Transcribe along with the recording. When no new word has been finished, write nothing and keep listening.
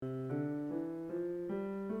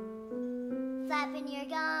Slapping your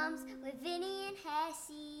gums with Vinny and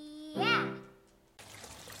Hessey. Yeah!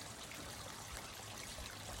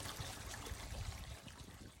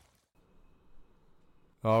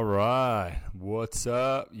 All right, what's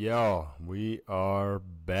up, y'all? We are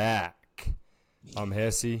back. I'm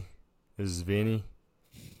Hessey. This is Vinny.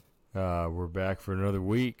 We're back for another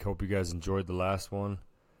week. Hope you guys enjoyed the last one.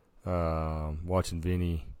 Watching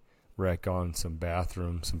Vinny wreck on some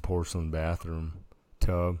porcelain bathroom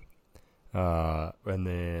tub. And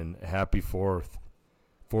then happy 4th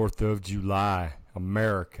of July,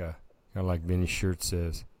 America. Kind of like Vinny's shirt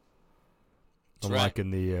says. That's I'm right.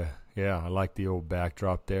 liking the I like the old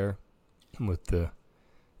backdrop there with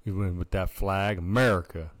that flag,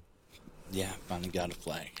 America. Yeah, finally got a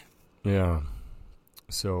flag. Yeah.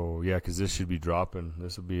 So yeah, because this should be dropping.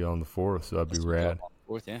 This will be on the 4th, so that'd be rad.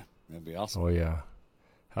 4th, yeah, that'd be awesome. Oh yeah.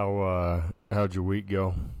 How'd your week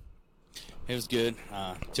go? It was good.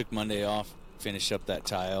 Took Monday off, finished up that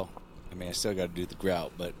tile. I mean, I still got to do the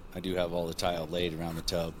grout, but I do have all the tile laid around the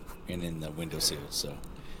tub and in the window seals, so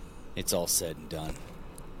it's all said and done.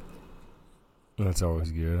 That's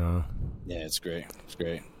always good, huh? Yeah, it's great. It's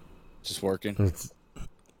great. Just working. It's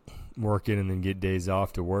working and then get days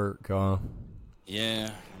off to work, huh? Yeah,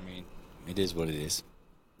 I mean, it is what it is.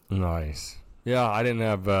 Nice. Yeah, I didn't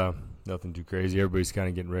have nothing too crazy. Everybody's kind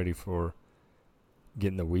of getting ready for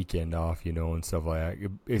getting the weekend off, and stuff like that.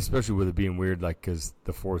 Especially with it being weird, like, because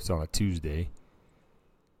the 4th's on a Tuesday.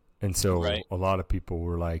 And so Right. a lot of people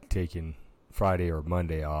were, like, taking Friday or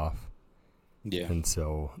Monday off. Yeah. And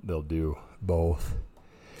so they'll do both.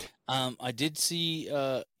 I did see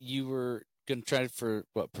you were gonna try for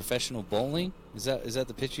professional bowling. Is that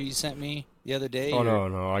the picture you sent me the other day? Oh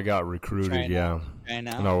no, I got recruited. Trying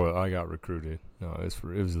out? No, I got recruited. No, it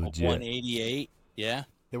was legit. 188. Yeah.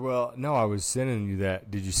 Well, no, I was sending you that.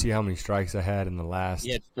 Did you see how many strikes I had in the last?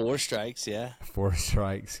 You had 4 strikes. Yeah. 4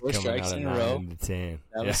 strikes. Four coming strikes out in of a row. 9 to 10.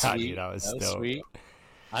 That was sweet. Dude, I was That was stoked. sweet.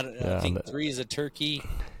 I think 3 is a turkey.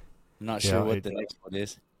 I'm not sure what the next one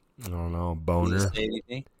is. I don't know, Did boner. you say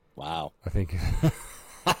anything? Wow. I think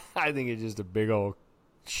it's just a big old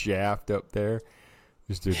shaft up there.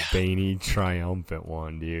 Just a veiny, triumphant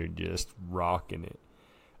one, dude. Just rocking it.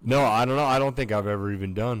 No, I don't know. I don't think I've ever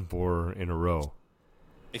even done 4 in a row.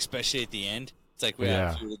 Especially at the end. It's like,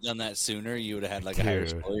 Yeah. if you would have done that sooner, you would have had like a higher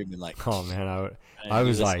Dude. score. You'd been like, Oh man, I I do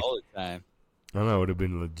was this like, all the time. I don't know, it would have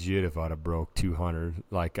been legit if I'd have broke 200.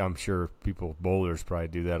 Like, I'm sure bowlers probably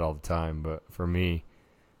do that all the time, but for me,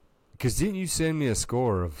 because didn't you send me a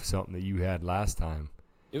score of something that you had last time?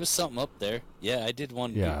 It was something up there. Yeah, I did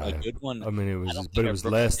one. Yeah, A good one. I mean, it I was, don't think but I it was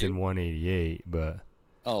broke less it. than 188. But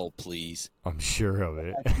Oh, please. I'm sure of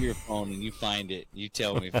it. Back to your phone and you find it. You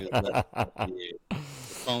tell me if it was less than 188. The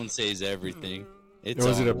phone says everything. It's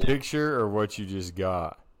Was it a on. picture or what you just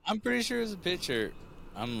got? I'm pretty sure it was a picture.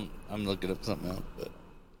 I'm looking up something else, but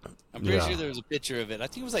I'm pretty sure there was a picture of it. I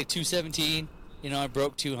think it was like 217. I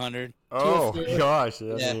broke 200. Oh 204. gosh, I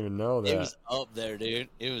Yeah. didn't even know that. It was up there, dude.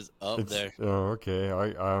 It was up there. Oh, okay.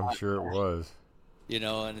 I'm sure it was.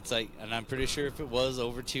 And it's like, and I'm pretty sure if it was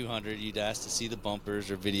over 200, you'd ask to see the bumpers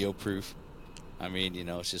or video proof. I mean,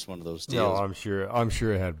 it's just one of those deals. No, I'm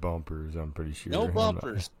sure it had bumpers. I'm pretty sure. No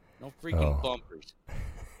bumpers. No freaking bumpers.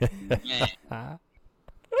 Man.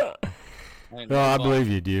 No, I believe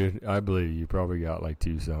you, dude. I believe you. You probably got like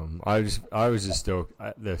 2 something. I was just stoked.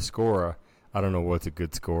 The score, I don't know what's a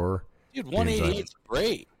good score. Dude, 188 is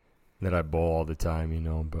great. That I bowl all the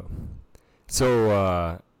time, but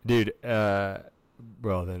so, dude.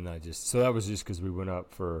 Well, then so that was just because we went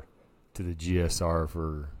up to the GSR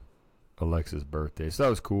for Alexa's birthday, so that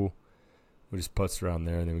was cool. We just putzed around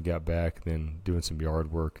there, and then we got back, then doing some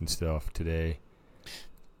yard work and stuff today.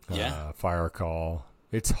 Yeah. Fire call.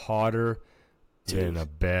 It's hotter than a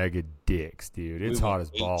bag of dicks, dude. It's hot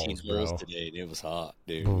as balls, 18 bro. holes today. It was hot,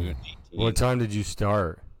 dude. Boom. We went 18. What time did you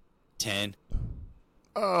start? 10.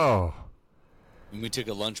 Oh. And we took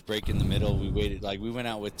a lunch break in the middle. We waited, we went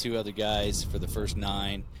out with 2 other guys for the first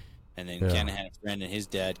 9. And then Ken had a friend and his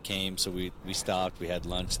dad came. So we stopped. We had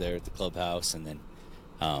lunch there at the clubhouse. And then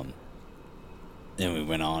we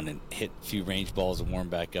went on and hit a few range balls and warmed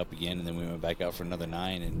back up again. And then we went back out for another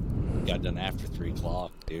 9 and got done after 3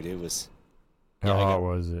 o'clock. Dude, it was. How hot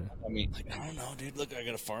was it? I mean, I don't know, dude. Look, I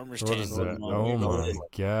got a farmer's What tan. is that? Oh my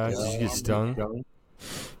god! Did you get stung?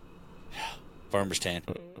 Farmer's tan.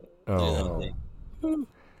 Oh, It's a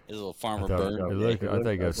little farmer I burn. thought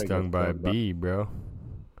I got stung by a bee, bro.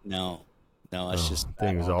 No, it's just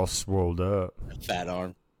thing was all swelled up. fat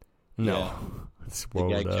arm. No, Yeah. it's The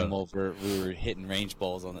guy swelled came up. over. We were hitting range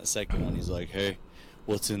balls on that second one. He's like, "Hey,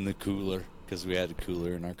 what's in the cooler?" Because we had a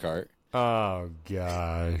cooler in our cart. Oh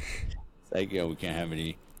gosh. like, we can't have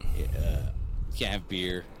any, can't have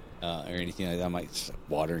beer or anything like that. I'm like, "Just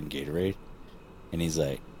water and Gatorade," and he's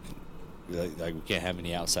like we can't have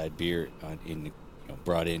any outside beer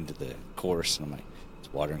brought into the course. And I'm like,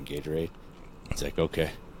 it's water and Gatorade. He's like,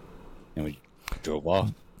 okay, and we drove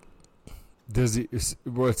off. Does he?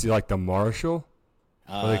 What's he like, the marshal?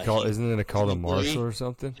 What they call? Isn't it called a marshal or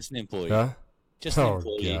something? Just an employee. Huh? Just an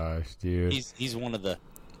employee. Oh gosh, dude. He's one of the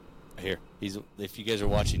He's, if you guys are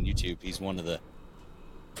watching YouTube, he's one of the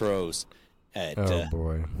pros at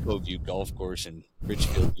Coveview Golf Course in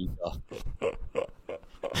Richfield, Utah.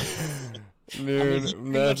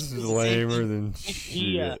 Dude, that's lamer than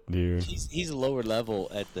shit, dude. He's a lower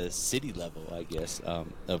level at the city level, I guess,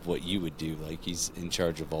 of what you would do. Like, he's in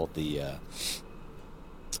charge of all the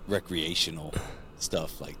recreational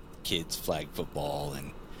stuff, like kids flag football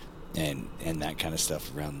and that kind of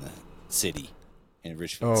stuff around the city in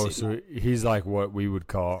Richfield City. So he's like what we would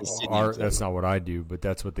call that's not what I do, but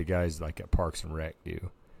that's what the guys like at Parks and Rec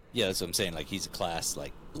do. Yeah, that's what I'm saying. Like, he's a class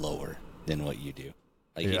like lower than what you do.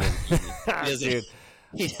 Like, yeah. Dude,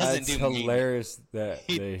 he doesn't do hilarious that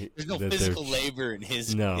there's no physical labor in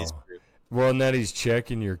his group. Well, and that he's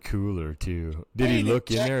checking your cooler too. Did he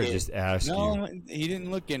look in there or just ask you? No, he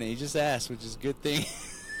didn't look in it. He just asked, which is a good thing.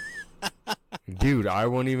 Dude, I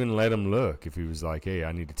won't even let him look if he was like, hey,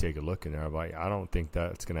 I need to take a look in there. I'm like, I don't think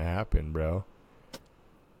that's going to happen, bro.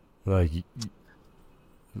 Like,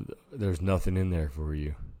 there's nothing in there for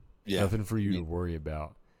you. Yeah. Nothing for you to worry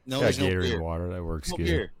about. No, there's Gatorade no beer. Water, that works no good.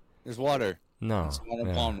 Beer. There's water. No. There's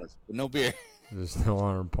Arnold Palmer's, but no beer. There's no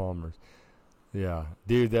Arnold Palmer's. Yeah.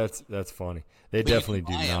 Dude, that's funny. They definitely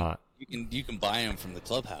do not. You can buy them from the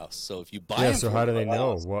clubhouse. So if you buy them, so how do they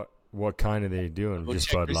know what kind are they doing? Well,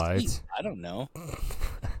 just Bud Lights? I don't know.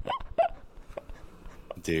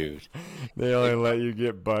 Dude. They only let you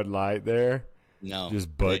get Bud Light there? No.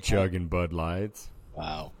 Just butt chugging Bud Lights?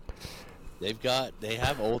 Wow. They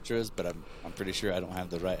have ultras, but I'm pretty sure I don't have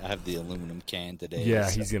the right. I have the aluminum can today. Yeah,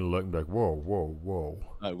 so he's gonna look and be like, whoa.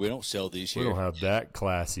 We don't sell these here. We don't have that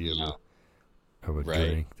classy of a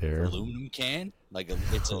drink there. Aluminum can, like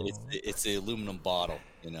it's the aluminum bottle,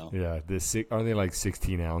 you know. Yeah, aren't they like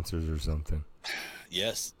 16 ounces or something?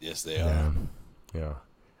 Yes, they are. Yeah.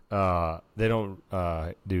 They don't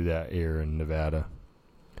do that here in Nevada.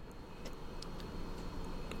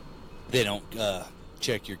 They don't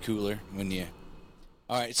check your cooler when you.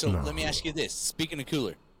 All right, so let me ask you this. Speaking of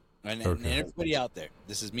cooler, and everybody out there,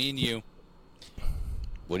 this is me and you.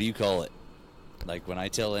 What do you call it? Like, when I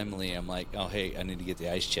tell Emily, I'm like, oh, hey, I need to get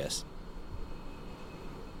the ice chest.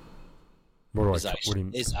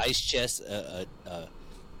 Is ice chest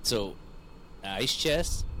so an ice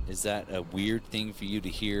chest, is that a weird thing for you to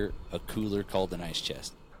hear a cooler called an ice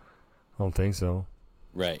chest? I don't think so.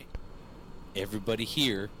 Right. Everybody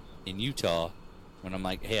here in Utah, when I'm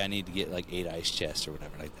like, hey, I need to get like 8 ice chests or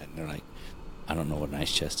whatever like that, and they're like, I don't know what an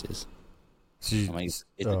ice chest is. I'm like, it's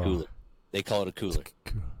a cooler. They call it a cooler.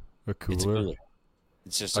 A cooler? It's a cooler.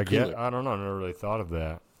 It's just a cooler. I don't know. I never really thought of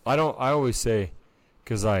that. I always say,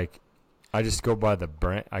 because like, I just go by the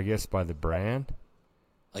brand. I guess by the brand.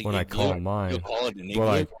 Like, when I call mine. You'll call it an Well,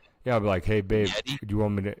 like, I'll be like, hey babe, do you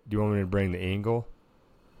want me to bring the angle?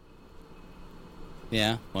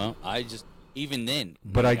 Yeah. Well, even then.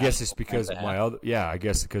 But I guess it's because I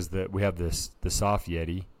guess because we have the soft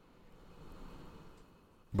Yeti.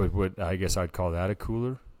 But I guess I'd call that a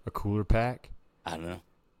cooler pack. I don't know.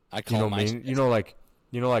 I call mine.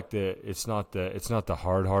 It's not the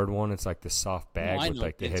hard one. It's like the soft bag with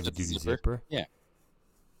like the heavy duty zipper. Yeah.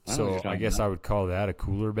 So I guess I would call that a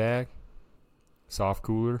cooler bag, soft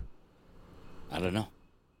cooler. I don't know.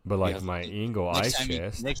 But like my Engel ice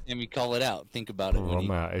chest. Next time you call it out, think about it.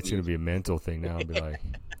 It's gonna be a mental thing now. I'll be like,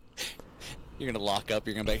 you're gonna lock up.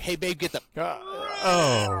 You're gonna be like, hey babe, get the.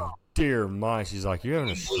 Oh dear mine. She's like, you're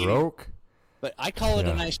having a stroke. But I call it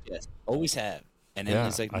an ice chest. Always have. And then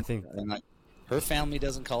it's like, I think her family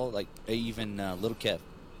doesn't call it, like, even little Kev.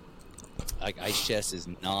 Like, ice chest is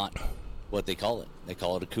not what they call it. They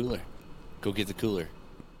call it a cooler. Go get the cooler.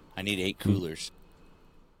 I need 8 coolers.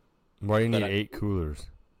 Why do you need 8 coolers?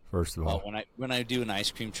 First of all, when I do an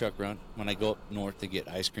ice cream truck run, when I go up north to get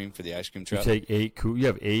ice cream for the ice cream truck, you take 8 You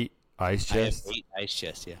have 8 ice chests. I have 8 ice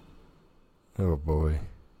chests. Yeah. Oh boy.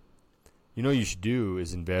 You know what you should do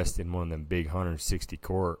is invest in one of them big 160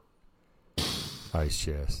 quart ice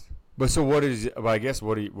chests. But so what is it? I guess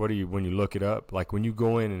what do you when you look it up? Like when you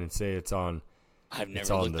go in and say it's on. I've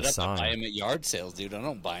never looked it up. Sign. I buy them at yard sales, dude. I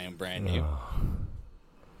don't buy them brand new.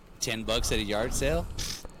 $10 at a yard sale.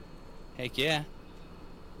 Heck yeah.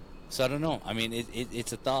 So I don't know. I mean,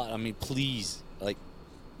 it's a thought. I mean, please, like,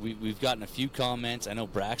 we've gotten a few comments. I know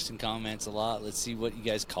Braxton comments a lot. Let's see what you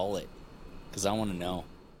guys call it, because I want to know.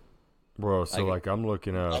 Bro, so like I'm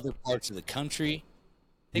looking up other parts of the country.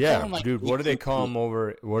 Yeah, dude, what do they call them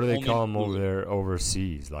over? What do they call them over there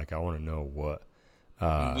overseas? Like, I want to know what.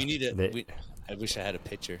 We need a. I wish I had a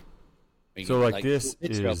picture. So like this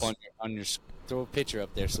throw a is on your throw a picture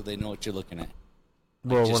up there so they know what you're looking at.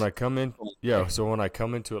 Well, when I come in, so when I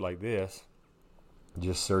come into it like this,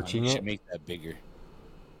 just searching it. Make that bigger.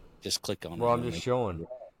 Just click on it. Well, I'm just showing.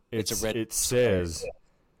 It says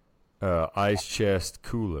ice chest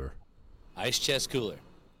cooler. Ice chest cooler.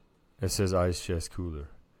 It says ice chest cooler.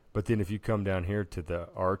 But then if you come down here to the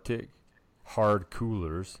Arctic, hard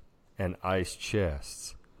coolers and ice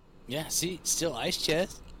chests. Yeah, see, still ice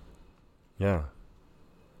chest. Yeah.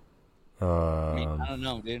 I don't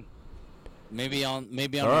know, dude. Maybe on.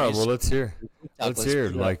 All right, well, let's hear. Let's hear.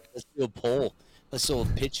 Let's do a poll. Let's do a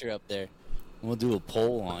picture up there. And we'll do a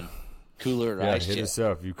poll on cooler or ice chest. Hit us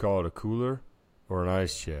up. You call it a cooler or an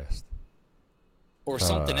ice chest. Or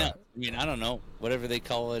something else. I mean, I don't know. Whatever they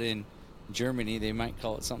call it in Germany, they might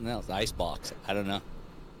call it something else. Ice box. I don't know.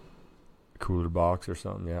 Cooler box or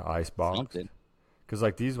something. Yeah, ice box. Something. Because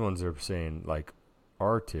like these ones are saying like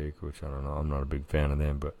Arctic, which I don't know. I'm not a big fan of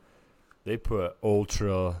them, but they put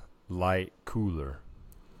ultra light cooler.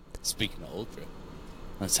 Speaking of ultra,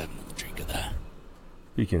 let's have another drink of that.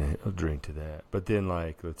 Speaking of drink to that. But then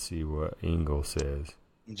like, let's see what Engel says.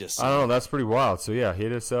 Just I don't know. That's pretty wild. So yeah,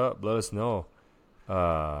 hit us up. Let us know.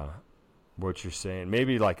 What you're saying.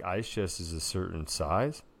 Maybe like ice chest is a certain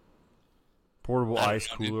size. Portable ice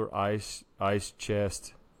cooler, ice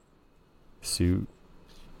chest suit.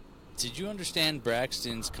 Did you understand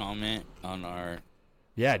Braxton's comment on our...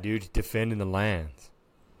 Yeah, dude, defending the lands.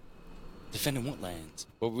 Defending what lands?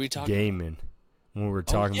 What were we talking Gaming. When we were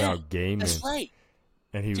talking about gaming. That's right.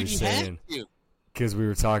 And he was saying... Because we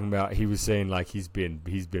were talking about... He was saying like he's been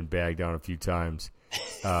bagged on a few times.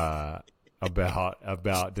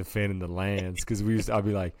 About defending the lands, because I'd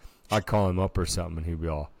be like, I'd call him up or something, and he'd be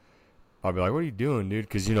all, I'd be like, "What are you doing, dude?"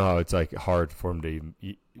 Because you know how it's like hard for him to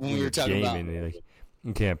when you're gaming, and like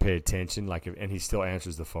you can't pay attention, like, and he still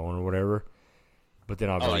answers the phone or whatever. But then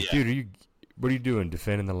I'd be like, "Dude, what are you doing?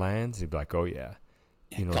 Defending the lands?" He'd be like, "Oh yeah,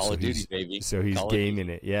 you know." Call of Duty, baby. So he's gaming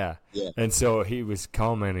it, yeah. And so he was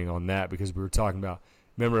commenting on that because we were talking about.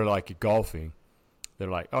 Remember, like golfing. They're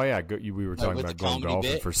like, oh, yeah, we were talking about going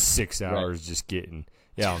golfing for 6 hours, just getting,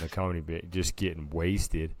 on the comedy bit, just getting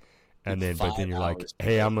wasted. And then, but then you're like,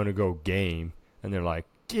 hey, I'm going to go game. And they're like,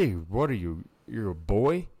 dude, what are you? You're a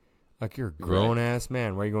boy? Like, you're a grown-ass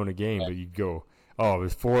man. Why are you going to game? But you go, oh,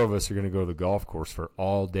 there's 4 of us are going to go to the golf course for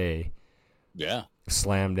all day. Yeah.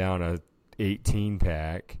 Slam down a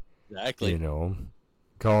 18-pack. Exactly. You know,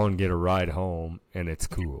 call and get a ride home, and it's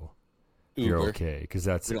cool. Uber. You're okay, because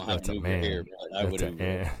that's a man. Here, that's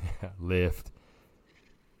a Lyft.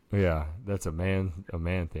 Yeah, that's a man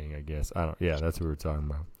thing, I guess. Yeah, that's what we were talking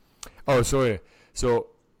about. Oh, so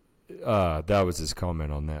that was his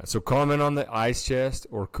comment on that. So comment on the ice chest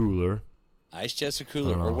or cooler. Ice chest or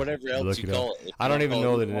cooler or whatever else you call it. I don't even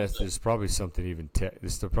know that there's probably something even.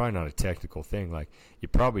 This is probably not a technical thing. Like you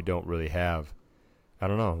probably don't really have. I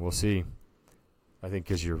don't know. We'll see. I think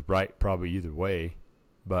because you're right, probably either way.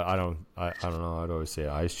 But I don't know. I'd always say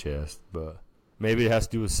ice chest, but maybe it has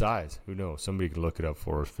to do with size. Who knows? Somebody can look it up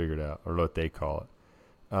for us, figure it out, or what they call it.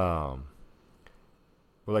 Well,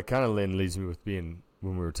 that kind of leads me with being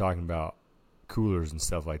when we were talking about coolers and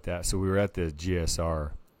stuff like that. So we were at the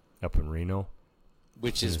GSR up in Reno,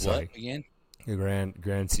 which is what again? The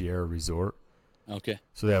Grand Sierra Resort. Okay.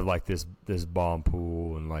 So they have like this bomb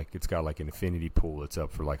pool, and like it's got like an infinity pool that's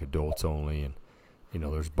up for like adults only, and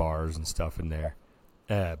there's bars and stuff in there.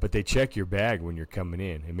 But they check your bag when you're coming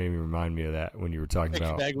in. It made me remind me of that when you were talking about.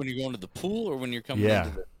 Check your bag when you're going to the pool or when you're coming into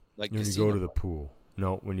the when casino? you go to the pool.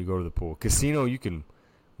 No, when you go to the pool. Casino, you can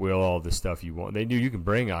wheel all the stuff you want. They do. You can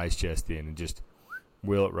bring ice chest in and just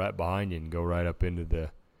wheel it right behind you and go right up into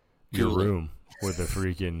your room with a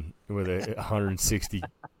 160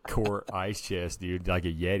 quart ice chest, dude, like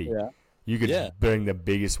a Yeti. Yeah. You could bring the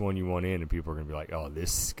biggest one you want in, and people are gonna be like, "Oh,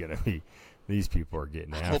 this is gonna be." These people are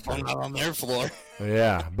getting after it. I hope I'm not on their floor.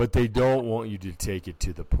 Yeah, but they don't want you to take it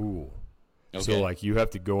to the pool. Okay. So, like, you have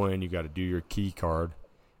to go in, you got to do your key card,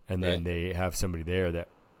 and then they have somebody there that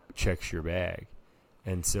checks your bag.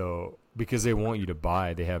 And so, because they want you to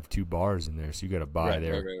buy, they have 2 bars in there, so you got to buy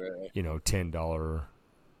their, $10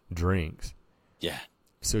 drinks. Yeah.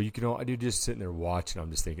 So, you can all, dude, just sitting there watching,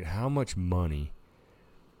 I'm just thinking, how much money?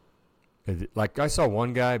 Like, I saw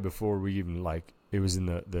one guy before we even, like, it was in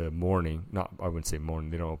the morning. I wouldn't say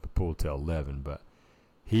morning. They don't open the pool till 11. But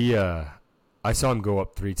he I saw him go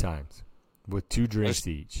up 3 times with 2 drinks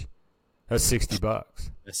each. That's $60.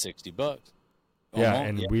 That's $60. Yeah, Almost,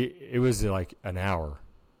 and yeah. it was like an hour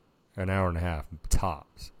and a half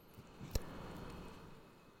tops.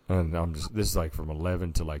 And this is like from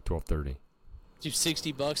 11 to like 12:30. Dude,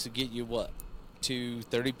 $60 to get you what? 2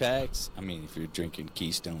 30-packs? I mean, if you're drinking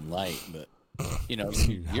Keystone Light, but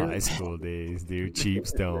Dude, high school days, dude. Cheap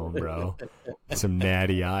Stone, bro. Some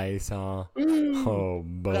Natty Ice, huh? Oh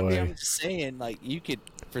boy. But I mean, I'm just saying, like, you could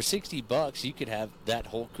for $60, you could have that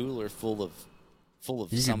whole cooler full of.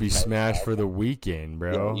 You some could be type of smashed for the weekend,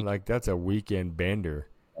 bro. Yeah, like that's a weekend bender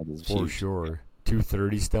for huge. sure. 2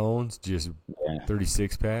 30 Stones, just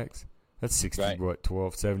 36 packs. That's 60, Right. what,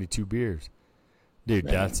 12, 72 beers. Dude,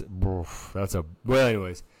 Right. that's a. Well,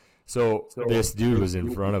 anyways, so this dude was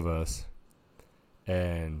in front of us,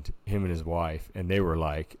 and him and his wife, and they were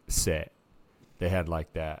like set. They had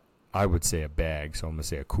like that, I would say a bag, so I'm going to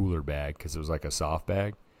say a cooler bag because it was like a soft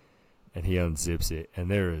bag. And he unzips it,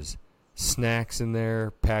 and there is snacks in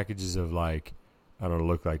there, packages of like, I don't know,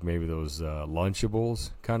 look like maybe those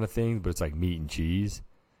Lunchables kind of things, but it's like meat and cheese.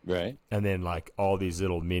 Right. And then like all these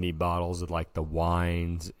little mini bottles of like the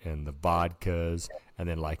wines and the vodkas, and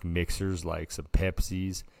then like mixers, like some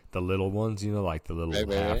Pepsis, the little ones, like the little Right.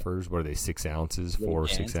 halfers. What are they, 6 ounces, 4 or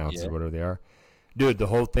 6 cans, ounces, yeah. whatever they are. Dude, the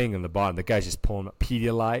whole thing in the bottom, the guy's just pulling up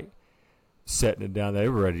Pedialyte, setting it down. They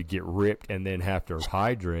were ready to get ripped and then have to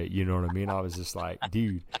hydrate. You know what I mean? I was just like,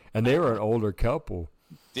 dude. And they were an older couple.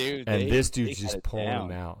 Dude, And this they dude's got just it pulling down.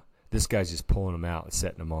 them out. This guy's just pulling them out and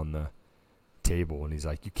setting them on the table. And he's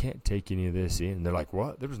like, you can't take any of this in. And they're like,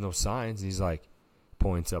 what? There was no signs. And he's like,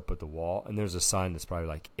 points up at the wall. And there's a sign that's probably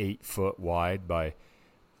like 8 foot wide by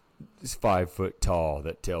 5 foot tall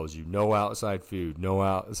that tells you no outside food, no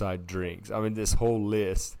outside drinks. I mean, this whole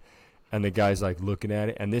list. And the guy's like looking at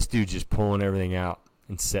it. And this dude's just pulling everything out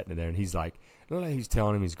and setting it there. And he's like, he's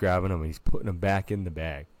telling him he's grabbing them and he's putting them back in the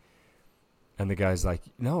bag. And the guy's like,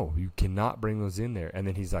 no, you cannot bring those in there. And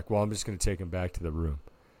then he's like, well, I'm just going to take them back to the room.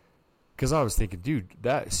 Because I was thinking, dude,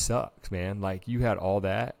 that sucks, man. Like, you had all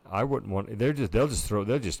that. I wouldn't want. They'll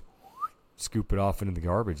just scoop it off into the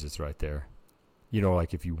garbage that's right there.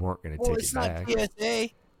 Like if you weren't going to take it back. It's not PSA.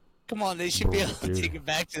 Come on, they should be able to Dude. take it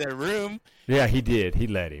back to their room. Yeah, he did. He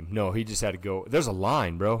let him. No, he just had to go. There's a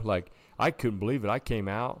line, bro. Like, I couldn't believe it. I came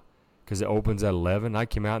out because it opens at 11. I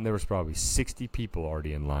came out and there was probably 60 people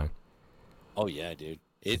already in line. Oh yeah, dude.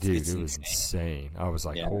 It was insane. I was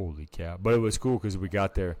like, Yeah. holy cow. But it was cool because we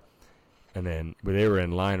got there, and then they were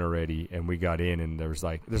in line already, and we got in, and there's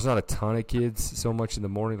not a ton of kids so much in the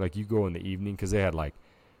morning. Like, you go in the evening because they had, like,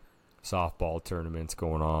 softball tournaments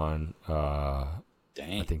going on.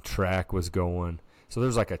 Dang. I think track was going. So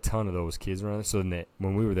there's, like, a ton of those kids around. So then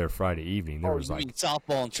when we were there Friday evening, there was, you like, mean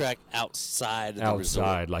softball and track outside of the resort.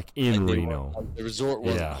 outside, like, in Like, Reno. The resort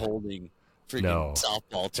wasn't Yeah. holding freaking No.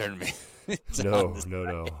 softball tournament.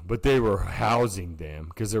 No. But they were housing them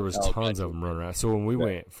because there was tons gotcha. of them running around. So when we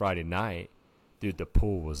went Friday night, dude, the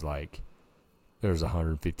pool was like, there was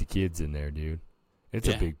 150 kids in there, dude. It's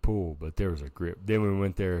a Yeah. big pool, but there was a grip. Then we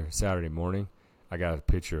went there Saturday morning. I got a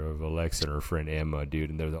picture of Alexa and her friend Emma, dude,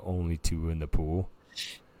 and they're the only 2 in the pool.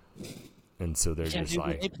 And so they're just dude, like,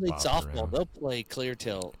 when they play bopping softball, around. they'll play clear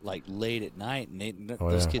till like late at night, and Oh,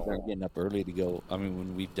 those yeah. kids aren't getting up early to go. I mean,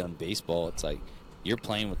 when we've done baseball, it's like you're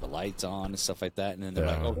playing with the lights on and stuff like that, and then they're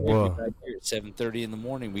Yeah. like, "Oh, Well- we'll be back here at 7:30 in the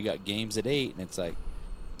morning. We got games at 8," and it's like,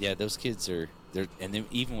 yeah, those kids are there. And then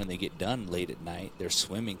even when they get done late at night, they're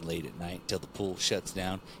swimming late at night till the pool shuts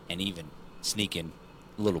down, and even sneaking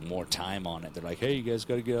a little more time on it. They're like, "Hey, you guys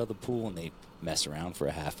got to get out of the pool," and they mess around for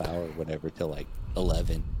a half hour or whatever till like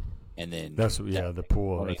 11. And then The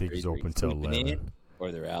pool, I think, is either open till sleeping in, 11.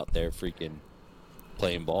 or they're out there freaking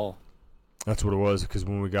playing ball. That's what it was, because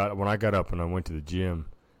when I got up and I went to the gym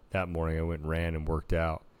that morning, I went and ran and worked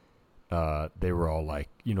out. They were all like,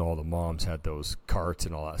 all the moms had those carts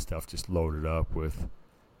and all that stuff just loaded up with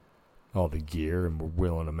all the gear, and we're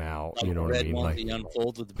wheeling them out. Like You know the what I red mean? one Like, that you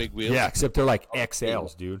unfold with the big wheels. yeah, except they're like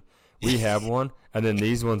XLs, dude. We have one, and then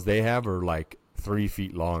these ones they have are like 3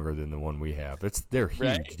 feet longer than the one we have. They're huge,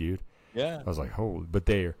 Right. dude. Yeah. I was like, holy, but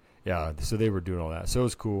so they were doing all that. So it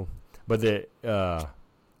was cool. But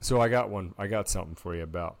so I got something for you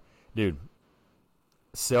about, dude,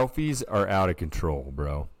 selfies are out of control,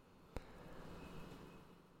 bro.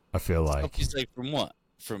 I feel like Selfies like from what?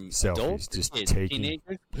 From selfies, adults, or just kids, taking,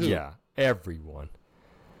 teenagers? Who? yeah, everyone.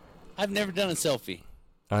 I've never done a selfie.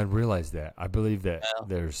 I realize that. I believe that Well,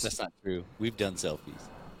 there's, That's not true. We've done selfies.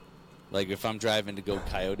 Like if I'm driving to go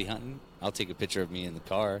coyote hunting, I'll take a picture of me in the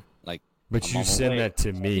car. Like, but I'm you on my send way. that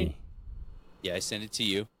to me. Yeah, I send it to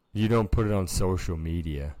you. You don't put it on social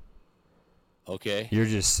media. Okay. You're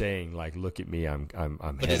just saying like, look at me, I'm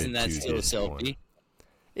But headed isn't that to still a this selfie? point.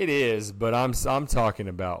 It is, but I'm talking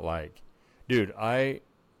about like, dude,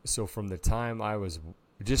 so from the time I was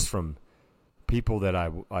just from people that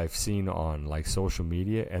I've seen on like social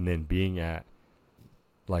media and then being at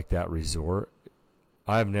like that resort,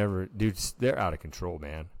 I've never, dude, they're out of control,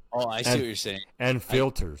 man. Oh, I see what you're saying. And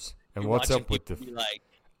filters. And You're what's watching up with the people be like,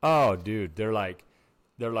 oh, dude, they're like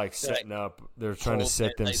setting up. They're trying to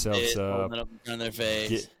set themselves up, holding it up in front of their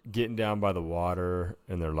face. getting down by the water,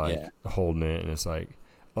 and they're like holding it, and it's like,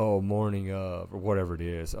 oh, morning of, or whatever it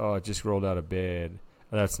is. Oh, I just rolled out of bed.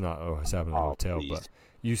 That's not. Oh, it's happening in the hotel, please. but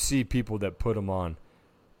you see people that put them on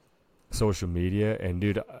social media, and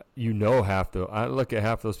dude, you know I look at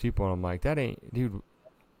half those people, and I'm like, that ain't, dude.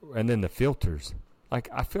 And then the filters, like,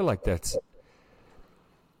 I feel like that's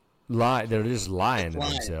they're just lying to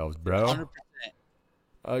themselves, bro.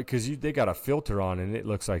 100%. Because they got a filter on, and it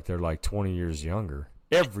looks like they're like 20 years younger.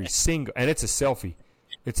 Every single, and it's a selfie.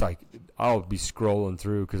 It's like I'll be scrolling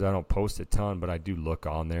through because I don't post a ton, but I do look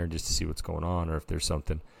on there just to see what's going on or if there's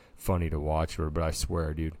something funny to watch. But I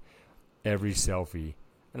swear, dude, every selfie,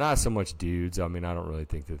 not so much dudes. I mean, I don't really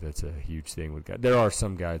think that that's a huge thing with guys. There are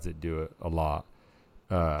some guys that do it a lot,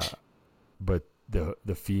 but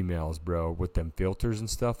the females, bro, with them filters and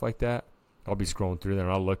stuff like that, I'll be scrolling through there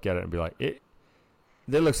and I'll look at it and be like, it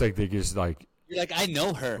looks like they just like. You're like, I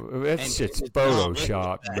know her. That shit's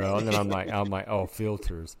photoshopped, bro. And then I'm like, oh,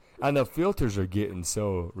 filters. And the filters are getting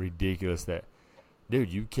so ridiculous that,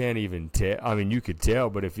 dude, you can't even tell. I mean, you could tell,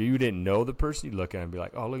 but if you didn't know the person, you'd look at it and be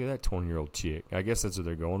like, oh, look at that 20-year-old chick. I guess that's what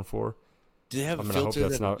they're going for. Do they have a I filter hope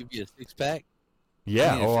that's that'll not give you a six-pack?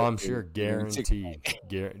 Yeah, Yeah, I'm filter. sure, guaranteed.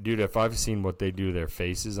 Dude, if I've seen what they do to their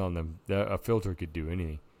faces on them, a filter could do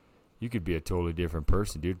anything. You could be a totally different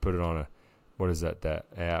person, dude. Put it on what is that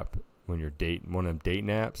app when you're dating, one of them dating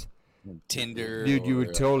apps? Tinder. Dude, you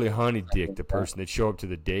would totally honey dick the person that show up to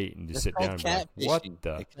the date and just sit down and be like, what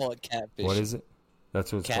the? They call it catfishing. What is it?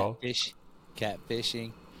 That's what it's called?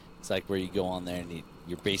 Catfishing. It's like where you go on there and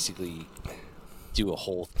you're basically do a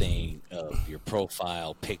whole thing of your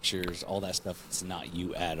profile, pictures, all that stuff. It's not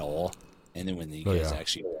you at all. And then when you guys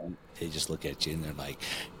actually, they just look at you and they're like,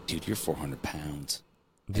 dude, you're 400 pounds.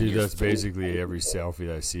 Dude, that's basically every selfie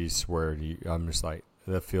that I see. Swear to you, I'm just like,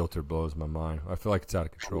 that filter blows my mind. I feel like it's out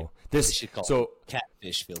of control.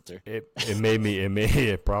 Catfish filter. It made me.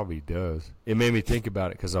 It probably does. It made me think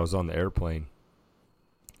about it because I was on the airplane.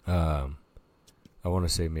 I want to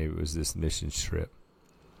say maybe it was this mission trip.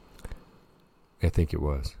 I think it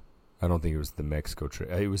was. I don't think it was the Mexico trip.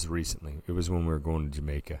 It was recently. It was when we were going to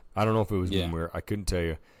Jamaica. I don't know if it was when I couldn't tell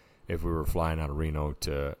you if we were flying out of Reno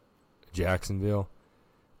to Jacksonville.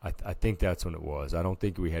 I think that's when it was. I don't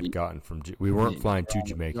think we had gotten from. We weren't flying to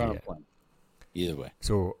Jamaica yet. Either way.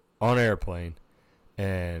 So on an airplane,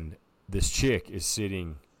 and this chick is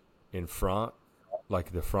sitting in front,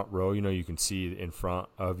 like the front row. You know, you can see in front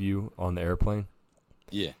of you on the airplane.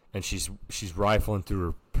 Yeah. And she's rifling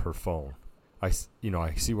through her phone. I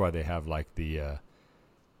see why they have like the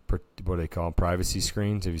what do they call them? Privacy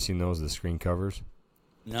screens. Have you seen those? The screen covers.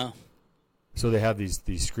 No. So they have these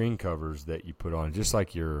screen covers that you put on, just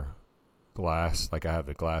like your glass. Like I have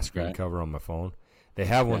the glass screen cover on my phone. They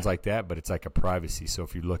have ones like that, but it's like a privacy. So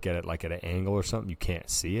if you look at it like at an angle or something, you can't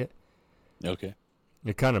see it. Okay.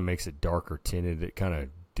 It kind of makes it darker tinted. It kind of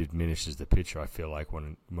diminishes the picture, I feel like,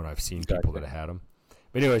 when I've seen people that have had them.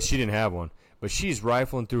 But anyway, she didn't have one. But she's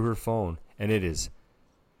rifling through her phone, and it is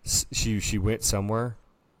she went somewhere,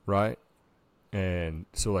 right? And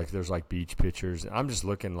so, like, there's, like, beach pictures. I'm just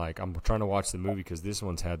looking like I'm trying to watch the movie because this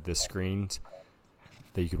one's had the screens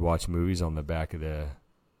that you could watch movies on the back of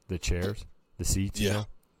the chairs, the seats, you know?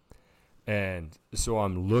 And so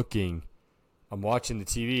I'm watching the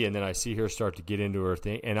TV, and then I see her start to get into her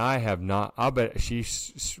thing. And I'll bet she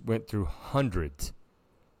went through hundreds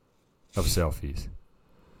of selfies.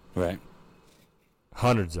 Right.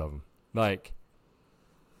 Hundreds of them. Like,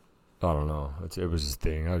 I don't know. It was this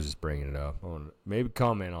thing. I was just bringing it up. Maybe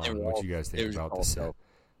comment on what you guys think about this.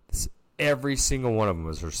 Every single one of them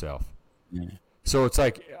was herself. Yeah. So it's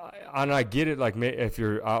like, and I get it. Like, if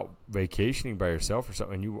you're out vacationing by yourself or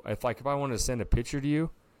something, if I want to send a picture to you,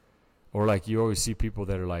 or like you always see people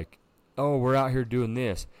that are like, oh, we're out here doing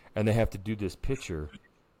this, and they have to do this picture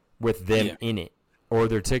with them in it, or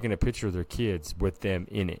they're taking a picture of their kids with them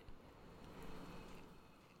in it.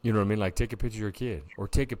 You know what I mean? Like, take a picture of your kid, or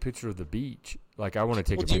take a picture of the beach. Like, I want to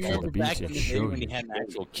take a picture of the beach and show you. When you had an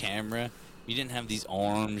actual camera, you didn't have these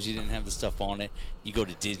arms, you didn't have the stuff on it. You go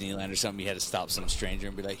to Disneyland or something, you had to stop some stranger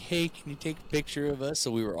and be like, hey, can you take a picture of us? So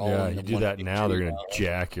we were all you do that now, they're going to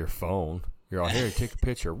jack your phone. You're all, here, take a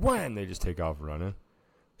picture. When they just take off running.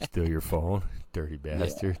 Steal your phone. Dirty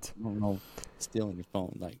bastards. I don't know. Stealing your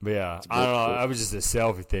phone. But yeah, I don't know. That was just a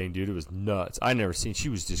selfie thing, dude. It was nuts. I never seen. She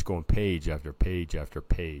was just going page after page after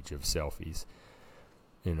page of selfies.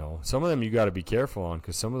 You know, some of them you got to be careful on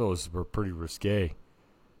because some of those were pretty risque.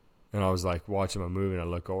 And I was like watching my movie and I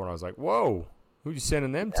look over and I was like, whoa, who you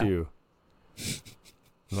sending them to?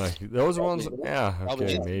 Like, those ones, yeah,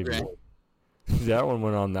 okay, maybe. That one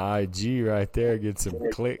went on the IG right there. Get some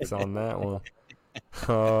clicks on that one.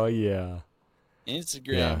 Oh, yeah.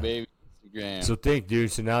 Instagram, baby. Instagram. So think,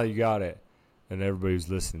 dude, so now you got it. And everybody who's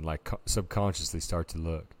listening, like, subconsciously start to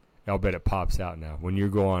look. I'll bet it pops out now. When you're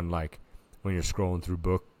going, like, when you're scrolling through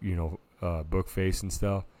book face and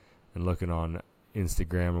stuff and looking on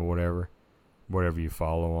Instagram or whatever you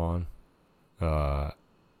follow on,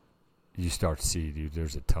 you start to see, dude,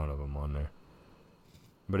 there's a ton of them on there.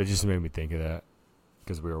 But it just made me think of that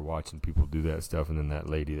because we were watching people do that stuff, and then that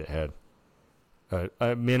lady that had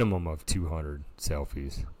a minimum of 200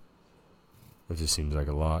 selfies. That just seems like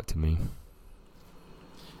a lot to me.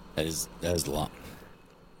 That is a lot.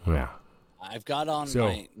 Yeah. I've got on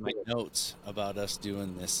my notes about us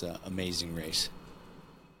doing this amazing race.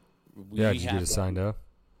 Did you get it signed up?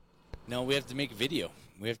 No, we have to make a video.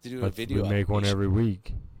 We have to do a video. We make one every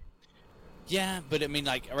week. Yeah, but I mean,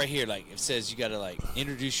 like, right here, like, it says you got to, like,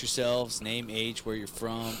 introduce yourselves, name, age, where you're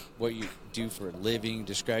from, what you do for a living,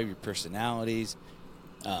 describe your personalities,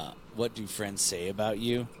 what do friends say about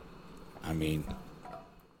you. I mean,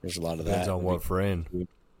 there's a lot of Depends that. on what friend.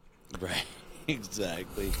 Right,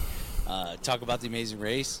 exactly. Talk about the Amazing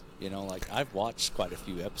Race. You know, like, I've watched quite a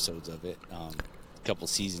few episodes of it, a couple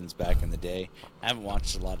seasons back in the day. I haven't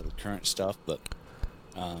watched a lot of the current stuff, but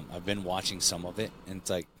I've been watching some of it, and it's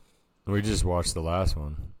like, we just watched the last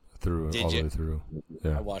one all the way through.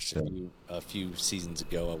 Yeah. I watched a few seasons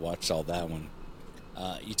ago. I watched all that one.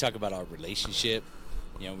 You talk about our relationship.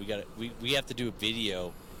 You know, we have to do a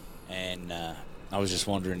video, and I was just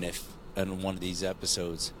wondering if in one of these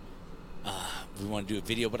episodes we want to do a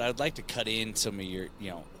video. But I'd like to cut in some of your,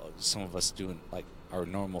 some of us doing like our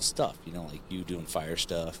normal stuff. You know, like you doing fire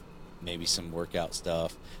stuff, maybe some workout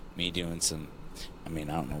stuff, me doing some. I mean,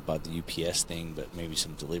 I don't know about the UPS thing, but maybe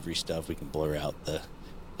some delivery stuff. We can blur out the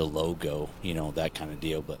logo, that kind of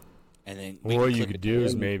deal. But and then what you could do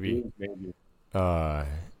is maybe I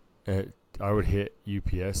would hit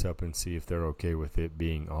UPS up and see if they're okay with it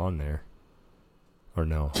being on there, or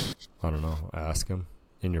no. I don't know. Ask them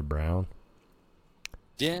in your brown.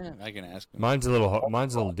 Yeah, I can ask them. Mine's a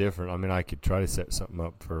little different. I mean, I could try to set something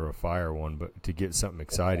up for a fire one, but to get something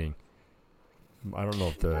exciting. I don't know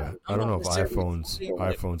if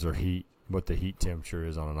iPhones are what the heat temperature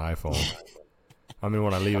is on an iPhone. I mean,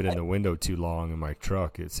 when I leave it in the window too long in my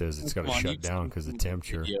truck, it says it's got to shut down because of the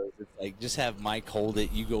temperature. It's like, just have Mike hold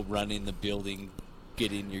it. You go run in the building,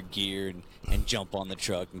 get in your gear, and jump on the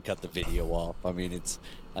truck and cut the video off. I mean, it's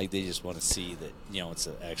like they just want to see that it's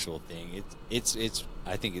an actual thing. It's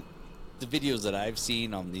I think the videos that I've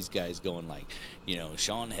seen on these guys going like,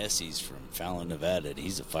 Sean Hessey's from Fallon, Nevada, and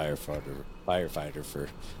he's a firefighter for,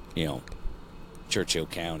 Churchill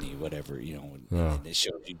County, whatever, and it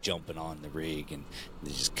shows you jumping on the rig and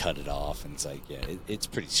they just cut it off, and it's like, yeah, it's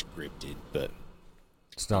pretty scripted, but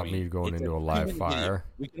it's not me going into a live fire.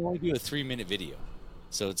 We can only do a 3-minute video,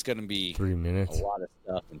 so it's going to be 3 minutes, a lot of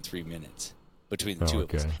stuff in 3 minutes between the two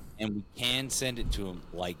of us, and we can send it to them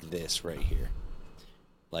like this right here.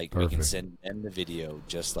 Like, Perfect. We can send them the video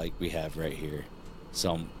just like we have right here.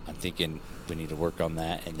 So I'm thinking we need to work on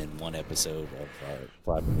that, and then one episode of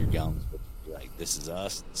our 500 Gums would be like, this is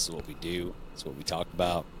us, this is what we do, this is what we talk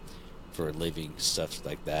about for a living, stuff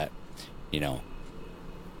like that. You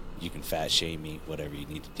can fat shame me, whatever you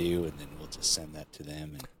need to do, and then we'll just send that to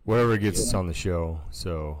them. And whatever gets us on the show,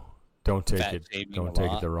 so don't take it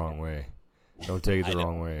the wrong way. Don't take it the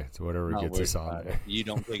wrong way. It's whatever gets us on there. You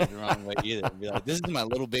don't take it the wrong way either. Be like, this is my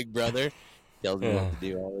little big brother. Tells me what to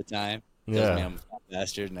do all the time. Tells me I'm a fat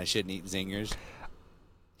bastard and I shouldn't eat zingers.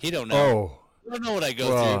 He don't know. Oh. You don't know what I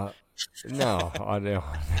go through. No, I don't.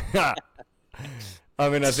 I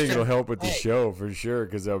mean, I think it'll help with the show for sure,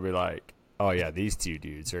 because they'll be like, oh, yeah, these two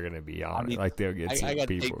dudes are going to be on it. Like, they'll get some people. I got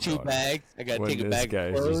to take 2 bags. I got to take a bag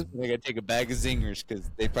of clothes, and I got to take a bag of zingers,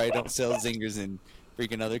 because they probably don't sell zingers in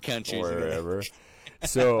freaking other countries. Wherever.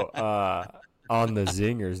 So, on the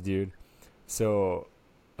zingers, dude. So,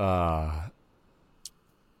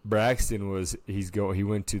 Braxton he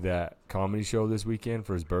went to that comedy show this weekend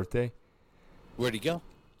for his birthday. Where'd he go?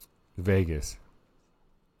 Vegas.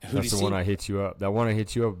 That's the one I hit you up. That one I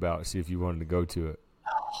hit you up about. See if you wanted to go to it.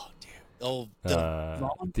 Oh, dude.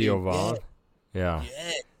 Oh, Theo Vaughn. Yeah.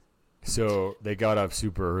 So they got up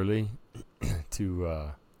super early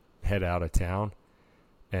to head out of town,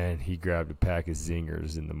 and he grabbed a pack of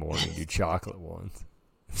Zingers in the morning, do chocolate ones.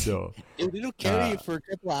 So Dude, it'll carry you for a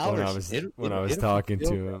couple hours. When I was talking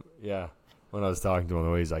to him on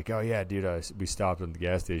the way, he's like, "Oh yeah, dude, we stopped at the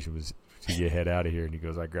gas station to head out of here," and he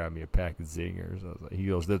goes, "I grabbed me a pack of Zingers." I was like, he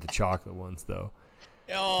goes, "They're the chocolate ones, though."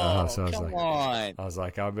 Oh, so I was come like, on. I was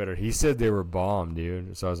like, I better. He said they were bomb,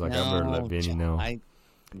 dude. So I was like, I better let Vinny know. I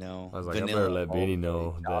was like, I better let Vinny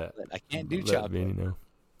know that. I can't do chocolate. Vinny know.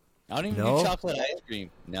 I don't even do chocolate ice cream.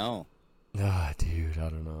 No. Ah, dude, I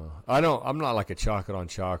don't know. I'm not like a chocolate on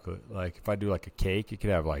chocolate. Like if I do like a cake, it could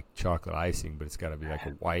have like chocolate icing, but it's got to be like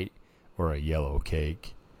a white or a yellow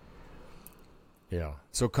cake. Yeah.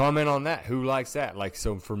 So comment on that. Who likes that? Like,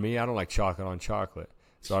 so for me, I don't like chocolate on chocolate.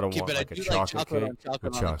 So I don't want like a chocolate cake. On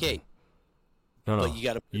chocolate on the cake. No. But you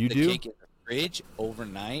got to put the cake in the fridge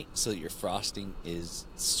overnight so that your frosting is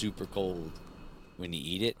super cold when you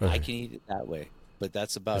eat it. Okay. I can eat it that way, but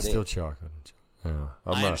that's about it's still chocolate. Yeah.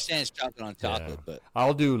 I understand it's chocolate on chocolate, but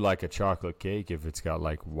I'll do like a chocolate cake if it's got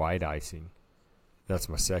like white icing. That's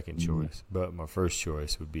my second choice. But my first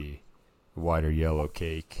choice would be white or yellow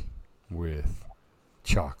cake with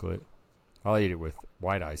chocolate. I'll eat it with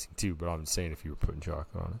white icing too, but I'm saying if you were putting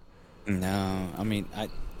chocolate on it. No, I mean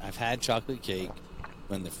I've had chocolate cake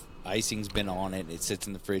when the icing's been on it. It sits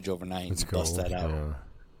in the fridge overnight and you bust that out, and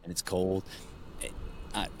it's cold.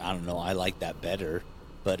 I don't know. I like that better,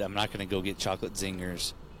 but I'm not going to go get chocolate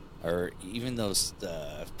Zingers or even those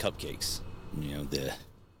cupcakes. You know, the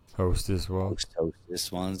Hostess ones.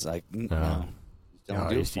 Hostess ones. Like no.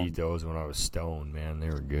 I used to eat those when I was stoned. Man, they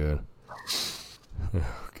were good.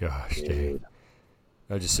 Oh gosh, dude.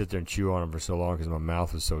 I just sit there and chew on them for so long because my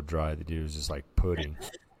mouth was so dry. The dude was just like pudding.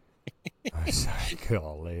 I was like,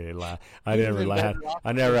 golly, I never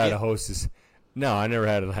had a Hostess. No, I never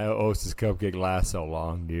had a Hostess cupcake last so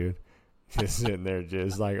long, dude. Just sitting there,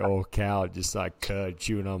 just like old cow, just like cud,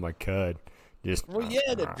 chewing on my cud. Just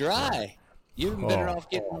they're dry. You're better off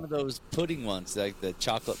getting one of those pudding ones, like the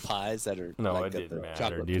chocolate pies that are. No, like it didn't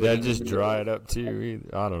matter, dude. That just dried up too.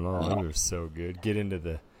 I don't know. It was so good. Get into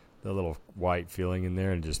the little white filling in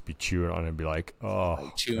there and just be chewing on it and be like,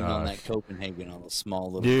 chewing on that Copenhagen on the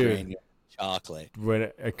small little granular chocolate. When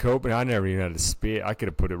at Copenhagen, I never even had to spit. I could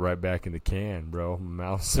have put it right back in the can, bro. My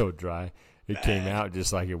mouth's so dry. It came out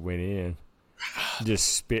just like it went in.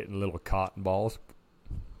 Just spitting little cotton balls.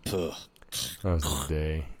 Ugh. That was the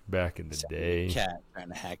day. Back in the day. Cat trying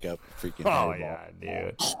to hack up a freaking hairball.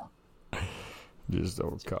 Yeah, dude. Just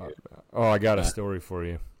old cotton. Oh, I got a story for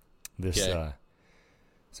you.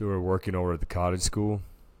 So we're working over at the cottage school.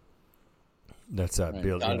 That's that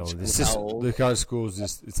build. You know, the cottage school is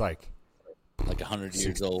just, it's like 100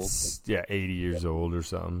 years old. Yeah, 80 years old or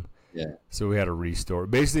something. Yeah. So we had to restore.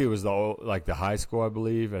 Basically, it was the high school, I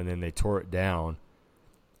believe, and then they tore it down,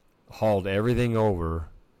 hauled everything over,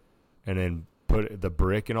 and then put the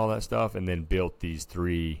brick and all that stuff, and then built these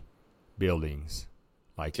 3 buildings,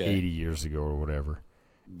 80 years ago or whatever.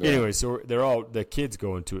 Right. Anyway, so the kids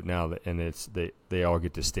go into it now, and they all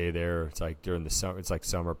get to stay there. It's like during the summer, it's like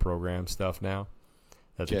summer program stuff now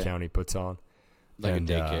that the county puts on, like a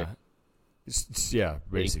daycare. Yeah,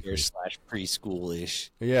 basically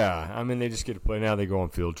 /preschool-ish. Yeah, I mean they just get to play. Now they go on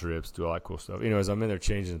field trips, do all that cool stuff. Anyways, I'm in there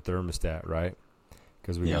changing the thermostat, right?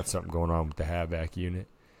 Because we got something going on with the HVAC unit.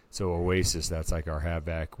 So Oasis, that's like our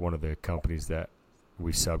HVAC, one of the companies that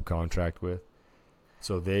we subcontract with.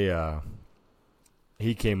 So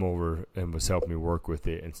he came over and was helping me work with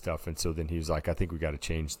it and stuff. And so then he was like, I think we got to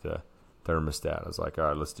change the thermostat. I was like, all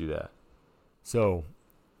right, let's do that. So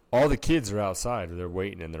all the kids are outside. They're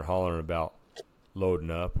waiting and they're hollering about loading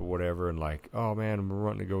up or whatever. And like, oh, man, we're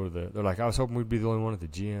wanting to go to they're like, I was hoping we'd be the only one at the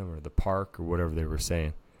gym or the park or whatever they were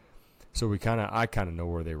saying. So I kind of know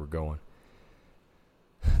where they were going.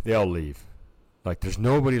 They all leave. Like, there's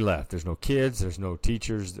nobody left. There's no kids. There's no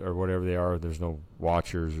teachers or whatever they are. There's no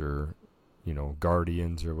watchers or,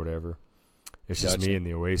 guardians or whatever. It's just me and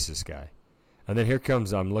the Oasis guy. And then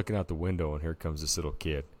I'm looking out the window, and here comes this little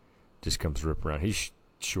kid. Just comes ripping around. He's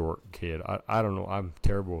short kid. I don't know. I'm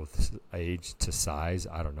terrible with age to size.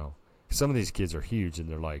 I don't know. Some of these kids are huge, and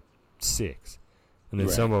they're like 6. And then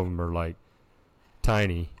some of them are like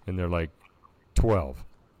tiny, and they're like 12.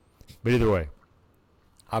 But either way,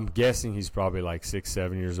 I'm guessing he's probably like 6,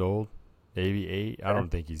 7 years old, maybe 8. I don't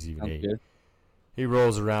think he's even 8. Good. He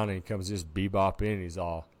rolls around and he comes just bebopping in. And he's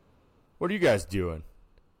all, "What are you guys doing?"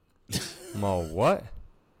 I'm all, "What?"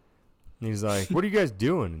 And he's like, "What are you guys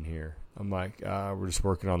doing in here?" I'm like, "We're just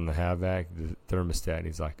working on the HVAC, the thermostat." And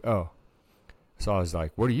he's like, "Oh." So I was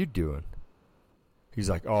like, "What are you doing?" He's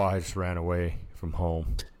like, "Oh, I just ran away from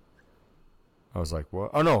home." I was like,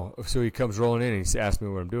 what? Oh, no. So he comes rolling in and he asks me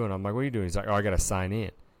what I'm doing. I'm like, what are you doing? He's like, oh, I got to sign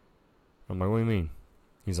in. I'm like, what do you mean?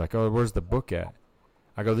 He's like, oh, where's the book at?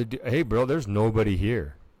 I go, hey, bro, there's nobody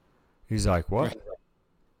here. He's like, what?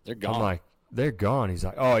 They're gone. I'm like, they're gone. He's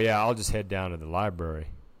like, oh, yeah, I'll just head down to the library.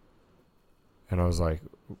 And I was like,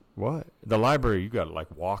 what? The library, you got to,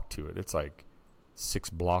 like, walk to it. It's like 6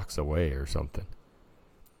 blocks away or something.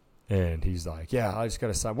 And he's like, yeah, I just got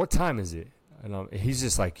to sign. What time is it? And he's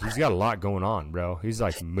just like, he's got a lot going on, bro. He's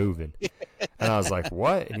like moving. And I was like,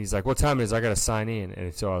 what? And he's like, what time is it? I got to sign in.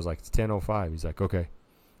 And so I was like, it's 10:05. He's like, okay.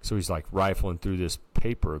 So he's like rifling through this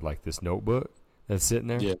paper, like this notebook that's sitting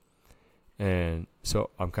there. Yeah. And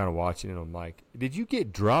so I'm kind of watching and I'm like, did you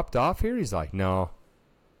get dropped off here? He's like, no.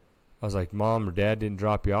 I was like, Mom or Dad didn't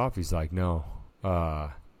drop you off? He's like, no.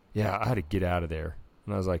 Yeah, I had to get out of there.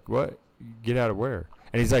 And I was like, what? Get out of where?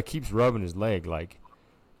 And he's like, keeps rubbing his leg, like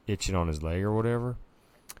itching on his leg or whatever.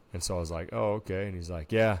 And so I was like, oh, okay. And he's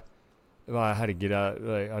like, yeah. Well, I had to get out.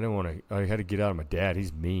 Like, I had to get out of my dad.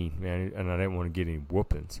 He's mean, man, and I didn't want to get any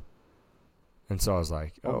whoopings. And so I was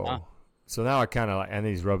like, oh. Wow. So now I kind of like, and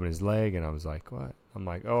he's rubbing his leg, and I was like, what? I'm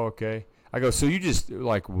like, oh, okay. I go, so you just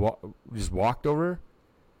like just walked over?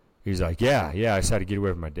 He's like, yeah. I just had to get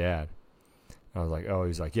away from my dad. I was like, oh.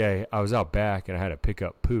 He's like, yeah. I was out back, and I had to pick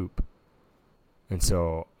up poop, and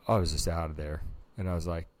so I was just out of there. And I was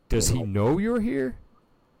like, does he know you're here?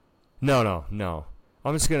 No.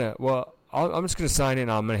 I'm just gonna sign in.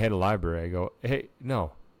 I'm gonna head to the library. I go, hey,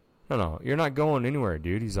 no, you're not going anywhere,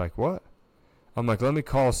 dude. He's like, what? I'm like, let me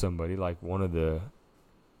call somebody, like one of the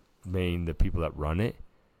people that run it.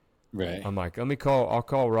 Right. I'm like, I'll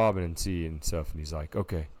call Robin and see and stuff. And he's like,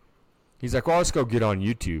 okay. He's like, well, let's go get on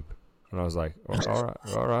YouTube. And I was like, oh,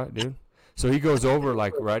 all right, dude. So he goes over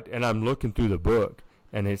like right, and I'm looking through the book,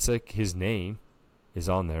 and it's like his name is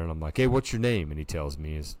on there, and I'm like, hey, what's your name? And he tells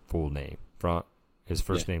me his full name, his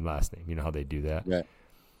first name, last name. You know how they do that? Right.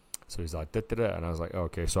 So he's like, da-da-da. And I was like,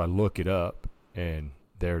 okay. So I look it up, and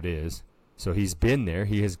there it is. So he's been there.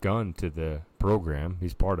 He has gone to the program.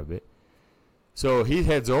 He's part of it. So he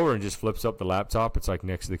heads over and just flips up the laptop. It's like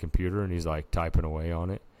next to the computer, and he's like typing away on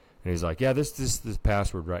it. And he's like, yeah, this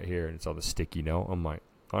password right here. And it's all the sticky note. I'm like,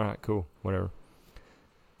 all right, cool, whatever.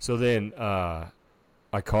 So then I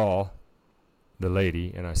call the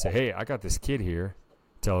lady, and I say, hey, I got this kid here.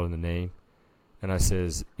 Tell her the name. And I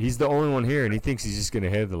says, he's the only one here, and he thinks he's just going to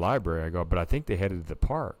head to the library. I go, but I think they headed to the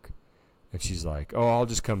park. And she's like, oh, I'll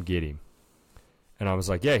just come get him. And I was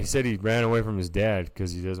like, yeah, he said he ran away from his dad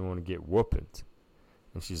because he doesn't want to get whoopings.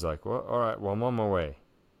 And she's like, well, all right, well, I'm on my way.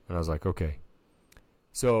 And I was like, okay.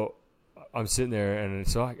 So I'm sitting there, and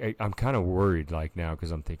so I'm kind of worried like now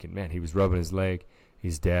because I'm thinking, man, he was rubbing his leg.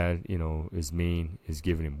 His dad, is mean, is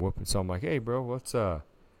giving him whoopings. So I'm like, hey, bro, what's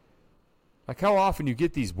like how often you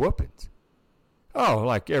get these whoopings? Oh,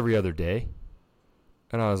 like every other day.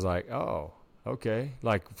 And I was like, oh, okay.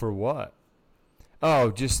 Like for what?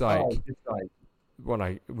 Oh, just like when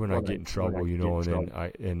I get in trouble,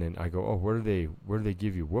 and then I go, oh, where do they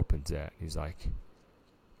give you whoopings at? He's like,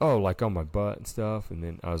 oh, like on my butt and stuff. And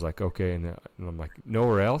then I was like, okay, and I'm like,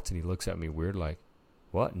 nowhere else. And he looks at me weird, like,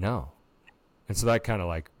 what? No. And so that kind of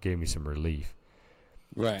like gave me some relief.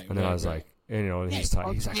 Right. And then I was like, and he's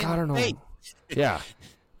like, I don't know. Yeah.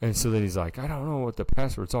 And so then he's like, I don't know what the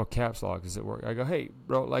password. It's all caps lock. Does it work? I go, hey,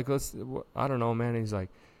 bro, like I don't know, man. He's like,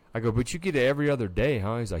 I go, but you get it every other day,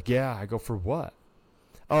 huh? He's like, yeah. I go, for what?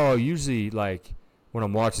 Oh, usually like when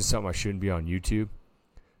I'm watching something I shouldn't be on YouTube.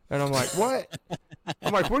 And I'm like, what?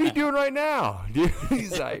 I'm like, what are you doing right now? Dude,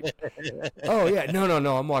 he's like, oh, yeah,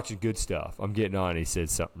 no, I'm watching good stuff. I'm getting on. He said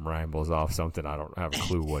something rambles off something. I don't have a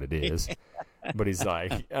clue what it is. But he's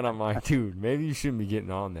like, and I'm like, dude, maybe you shouldn't be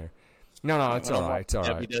getting on there. No, it's all right. It's all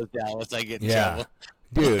right. Dallas, I get in trouble.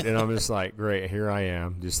 Dude, and I'm just like, great, here I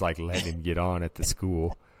am, just like letting him get on at the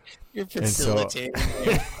school. You're facilitating.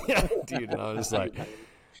 Yeah, dude, and I was just like,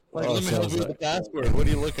 let me help you with the password. What are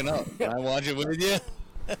you looking up? Can I watch it with you?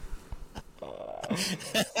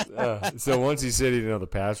 So once he said he didn't know the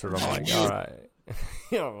password, I'm like, all right.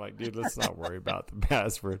 I'm like, dude, let's not worry about the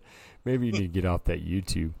password. Maybe you need to get off that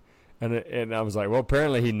YouTube. And I was like, well,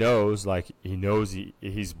 apparently he knows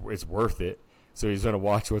it's worth it. So he's going to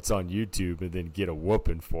watch what's on YouTube and then get a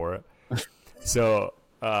whooping for it. So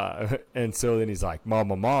and so then he's like, my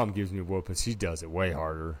mom gives me a whooping. She does it way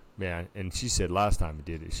harder, man. And she said last time he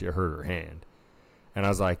did it, she hurt her hand. And I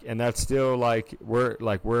was like, and that's still like where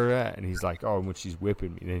at? And he's like, oh, when she's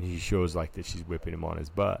whipping me. And then he shows like that she's whipping him on his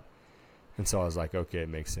butt. And so I was like, okay, it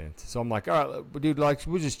makes sense. So I'm like, all right, dude, like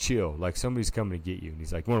we'll just chill. Like somebody's coming to get you. And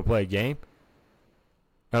he's like, you want to play a game?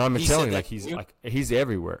 And I'm He telling said you, that to you? he's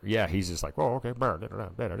everywhere. Yeah, he's just like, oh, okay,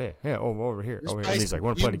 yeah, over here. And he's like,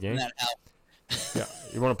 want to play the game? Yeah,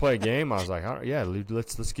 you want to play a game? I was like, yeah,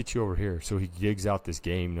 let's get you over here. So he gigs out this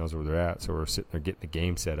game, knows where they're at. So we're sitting there getting the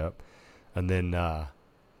game set up, and then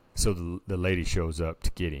so the lady shows up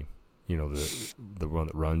to get him. You know, the one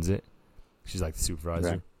that runs it. She's like the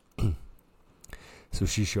supervisor. Right. So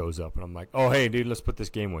she shows up, and I'm like, oh, hey, dude, let's put this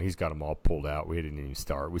game away. He's got them all pulled out. We didn't even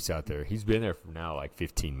start. We sat there. He's been there for now like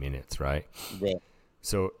 15 minutes, right? Yeah.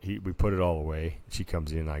 So we put it all away. She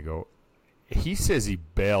comes in, and I go, he says he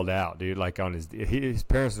bailed out, dude, like on his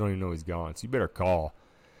parents don't even know he's gone, so you better call.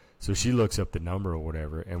 So she looks up the number or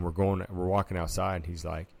whatever, and we're walking outside, and he's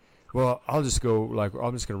like, well, I'll just go, like,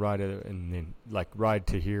 I'm just going to ride it and then, like, ride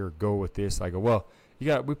to here, go with this. I go, well, we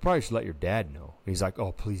probably should let your dad know. And he's like,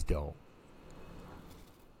 oh, please don't.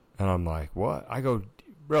 And I'm like, what? I go,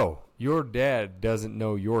 bro, your dad doesn't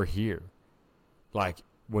know you're here. Like,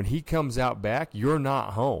 when he comes out back, you're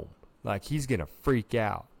not home. Like, he's going to freak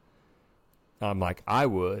out. I'm like, I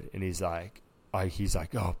would. And he's like,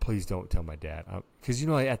 oh, please don't tell my dad. Because, you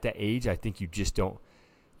know, at that age, I think you just don't.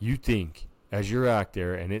 You think, as you're out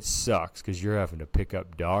there, and it sucks because you're having to pick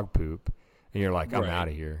up dog poop, and you're like, I'm out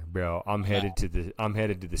of here, bro. I'm headed to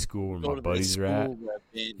the school where my buddies are at.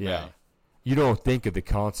 Yeah. You don't think of the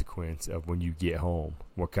consequence of when you get home,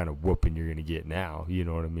 what kind of whooping you're going to get now. You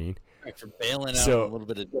know what I mean? Right, for bailing out a little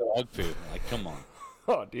bit of dog poop. Like, come on.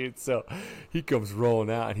 Oh, dude. So he comes rolling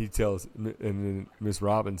out, and he tells, and then Miss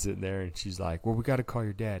Robin's sitting there, and she's like, well, we got to call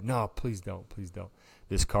your dad. No, please don't. Please don't.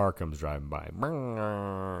 This car comes driving by,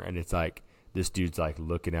 and it's like, this dude's like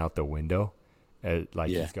looking out the window,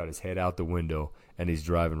 he's got his head out the window, and he's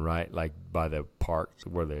driving right like by the park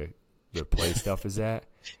where the play stuff is at.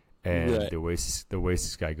 And right. the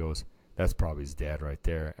Oasis guy goes, that's probably his dad right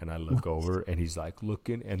there. And I look over, and he's like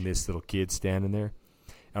looking, and this little kid's standing there.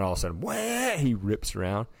 And all of a sudden, wah, he rips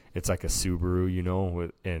around. It's like a Subaru, you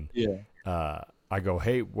know. I go,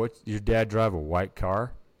 hey, your dad drive a white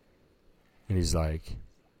car? And he's like,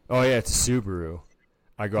 oh, yeah, it's a Subaru.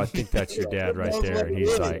 I go, I think that's your dad right there. And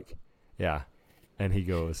he's like, yeah. And he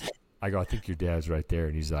goes, I go, I think your dad's right there.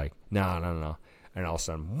 And he's like, no. And all of a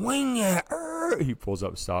sudden, wing it. He pulls up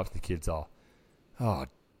and stops. The kid's all, oh,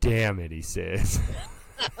 damn it, he says.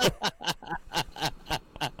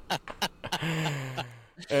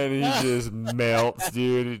 And he just melts,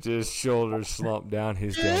 dude. He just shoulders slump down.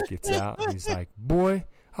 His dad gets out. And he's like, boy,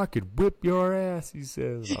 I could whip your ass, he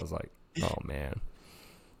says. And I was like, oh, man.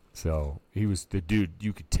 So he was the dude.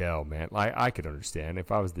 You could tell, man. Like, I could understand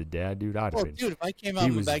if I was the dad, dude. I'd have been. Dude, if I came out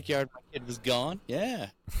in the backyard, my kid was gone. Yeah.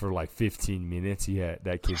 For like 15 minutes,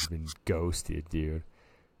 that kid's been ghosted, dude.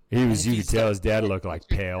 You could tell his dad looked like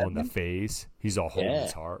pale in the face. He's all holding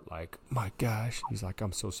his heart, like, my gosh. He's like,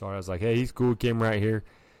 I'm so sorry. I was like, hey, he's cool. Came right here.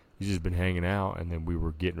 He's just been hanging out, and then we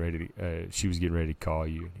were getting ready to. She was getting ready to call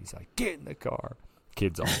you, and he's like, get in the car.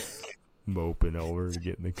 Kid's all moping over to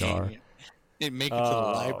get in the car. Didn't make it to the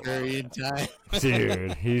library in time.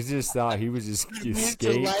 Dude, he just thought he was just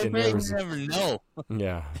escaped. And there was, you never know.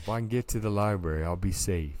 Yeah, if I can get to the library, I'll be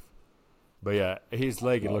safe. But yeah, his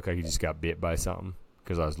leg, it looked like he just got bit by something.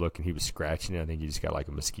 Because I was looking, he was scratching it. I think he just got like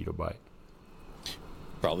a mosquito bite.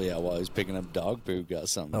 Probably while he was picking up dog poop, got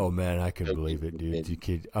something. Oh man, I couldn't believe it, dude. You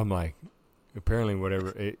kid, I'm like, apparently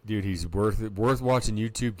whatever, dude. He's worth watching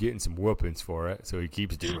YouTube, getting some whoopings for it. So he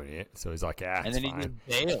keeps doing it. So he's like, and then fine. He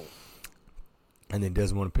just bailed. And then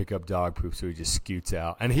doesn't want to pick up dog poop, so he just scoots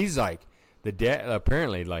out. And he's like, the dad.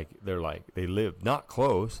 Apparently, like they live not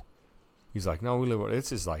close. He's like, no, we live. It's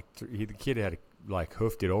just like the kid had like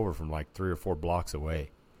hoofed it over from like 3 or 4 blocks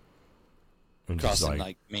away. And crossing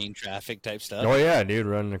like main traffic type stuff. Oh yeah, dude,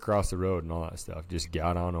 running across the road and all that stuff. Just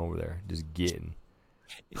got on over there, just getting.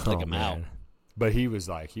 He's like him out. But he was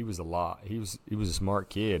a lot. He was a smart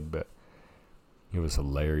kid, but it was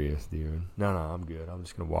hilarious, dude. No, I'm good. I'm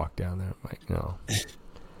just gonna walk down there. I'm like, no.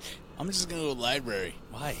 I'm just gonna go to the library.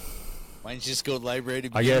 Why? Why didn't you just go to the library to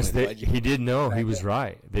begin I guess with? he didn't know. He was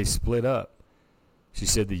right. They split up. She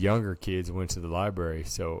said the younger kids went to the library,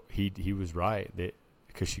 so he was right.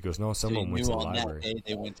 Because she goes, no, someone went to the library. That day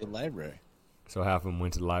they went to the library. So half of them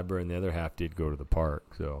went to the library, and the other half did go to the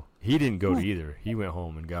park. So he didn't go to either. He went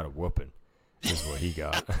home and got a whooping. Is what he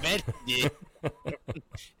got. I bet he did.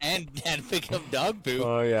 And had to pick up dog poop.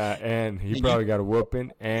 Oh yeah, and he probably got a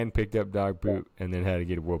whooping and picked up dog poop, and then had to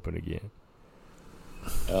get a whooping again.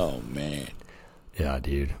 Oh man. Yeah,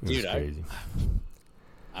 dude. It was crazy.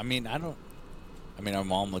 I mean, our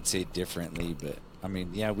mom would say it differently, but I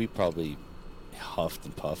mean, yeah, we probably huffed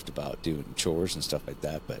and puffed about doing chores and stuff like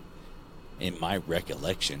that, but in my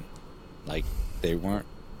recollection, like, they weren't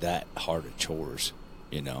that hard of chores.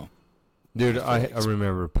 you know. Dude, I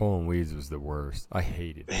remember pulling weeds was the worst. I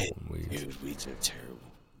hated pulling weeds. Dude, weeds are terrible.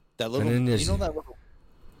 That little, you know that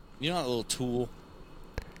little tool?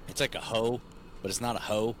 It's like a hoe, but it's not a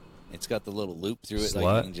hoe. It's got the little loop through it. Slut?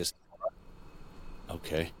 Like you can just.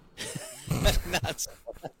 Okay.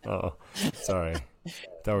 Oh, sorry. I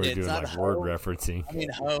thought we were doing like word referencing. I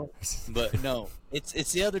mean hoe, but no,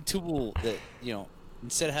 it's the other tool that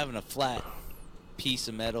instead of having a flat piece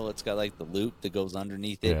of metal, it's got like the loop that goes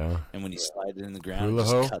underneath it, and when you slide it in the ground, Hula it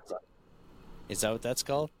hoe? just cuts up. Is that what that's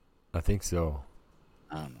called? I think so.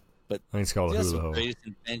 I don't know, but I think it's called a that's hula the hoe. greatest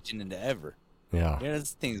invention into ever. Yeah. Yeah,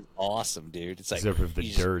 this thing's awesome, dude. It's like Except if the you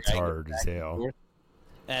just dirt's drag it hard back as and hell. forth.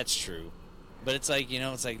 That's true, but it's like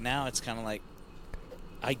it's like now it's kind of like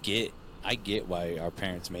I get why our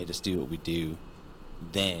parents made us do what we do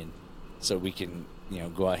then, so we can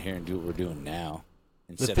go out here and do what we're doing now.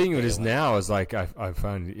 The thing with it is now is like I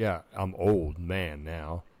find I'm old man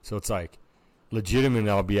now, so it's like legitimate.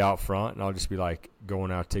 I'll be out front and I'll just be like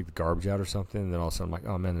going out to take the garbage out or something, and then all of a sudden I'm like,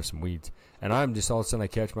 oh man, there's some weeds, and I'm just all of a sudden I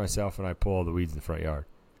catch myself and I pull all the weeds in the front yard.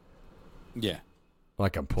 Yeah,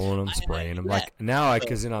 like I'm pulling them, spraying them. Like now,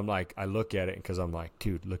 because then I'm like I look at it because I'm like,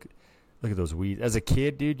 dude, look at those weeds. As a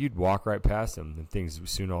kid, dude, you'd walk right past them, and things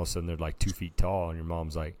soon all of a sudden they're like 2 feet tall, and your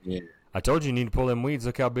mom's like, I told you need to pull them weeds.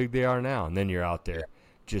 Look how big they are now. And then you're out there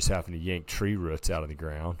just having to yank tree roots out of the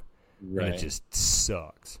ground, and it just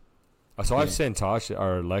sucks. So I've sent Tasha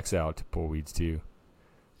or Lex out to pull weeds too,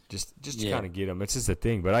 just to kind of get them. It's just a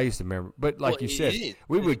thing. But I used to remember. But like you said,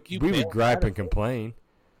 we would gripe and complain,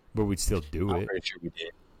 but we'd still do it. I'm pretty sure we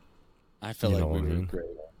did. I felt like we were great.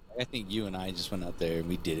 I think you and I just went out there and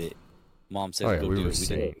we did it. Mom said, "Go we do were it."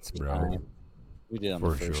 saints, bro. We did it on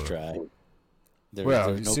the first try.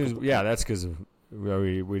 That's because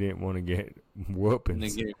we didn't want to get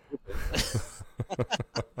whoopings.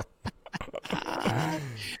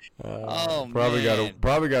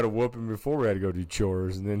 Probably got a whooping before we had to go do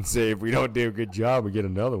chores, and then say if we don't do a good job, we get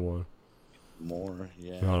another one. More,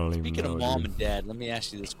 yeah. I don't even Speaking know, of mom dude. and dad, let me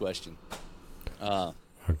ask you this question. There's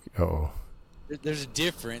a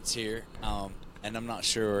difference here, and I'm not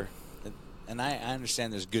sure, and I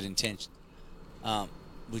understand there's good intention.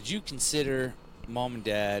 Would you consider mom and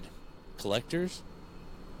dad collectors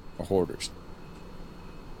or hoarders?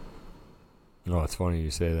 No, it's funny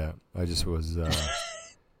you say that. I just was, I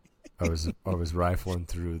was rifling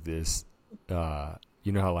through this.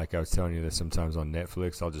 You know how like I was telling you that sometimes on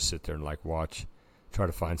Netflix I'll just sit there and like try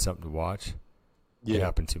to find something to watch. Yeah. It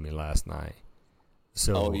happened to me last night.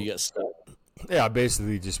 So you got stuck. Yeah, I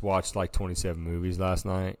basically just watched like 27 movies last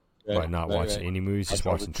night. By not watching any movies, just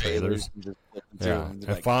watching trailers.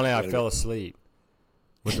 And finally I fell asleep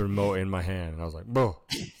with the remote in my hand, and I was like, "Bro."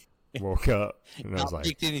 Woke up and I was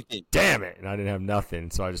like, damn it, and I didn't have nothing,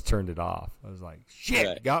 so I just turned it off. I was like,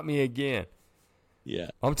 shit, got me again. Yeah,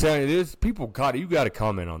 I'm telling you, there's people you got to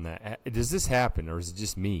comment on that. Does this happen, or is it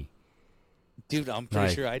just me? Dude, I'm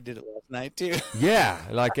pretty sure I did it last night too. Yeah,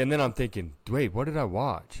 and then I'm thinking, wait, what did I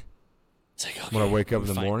watch? It's like, okay, when I wake up in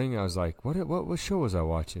the morning, I was like, what show was I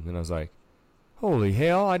watching? And I was like, holy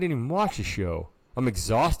hell, I didn't even watch a show. I'm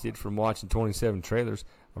exhausted from watching 27 trailers.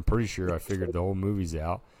 I'm pretty sure I figured the whole movie's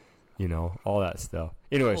out. All that stuff.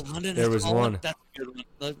 Anyways, there was one. That's a good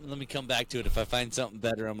one. Let me come back to it. If I find something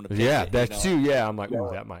better, I'm going to pick it. That's too. Yeah, I'm like,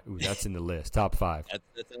 that's in the list. Top 5.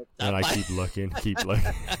 And I keep looking.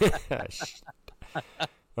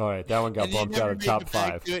 All right, that one got bumped out of the top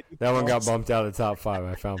 5. That one got bumped out of the top 5.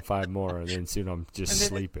 I found 5 more, and then soon I'm just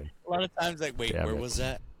sleeping. A lot of times, like, wait, where was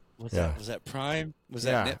that? Was that Prime? Was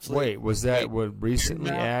that Netflix? Wait, was that what recently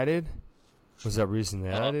added? Was that recently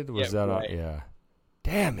added? Was that on? Yeah.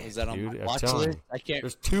 Damn it, dude! I'm telling you, I can't.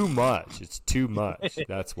 There's too much. It's too much.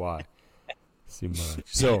 That's why. It's too much.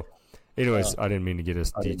 So, anyways, I didn't mean to get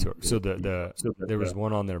us detour. So there was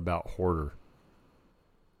one on there about hoarder.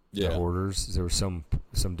 Yeah. The hoarders. There was some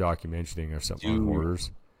documentary or something on hoarders.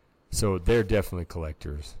 So they're definitely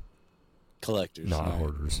collectors. Not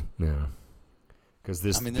hoarders. Yeah. Because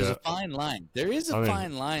there's a fine line. There is a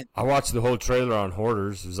fine line. I watched the whole trailer on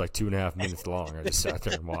Hoarders. It was like 2.5 minutes long. I just sat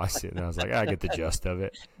there and watched it, and I was like, I get the gist of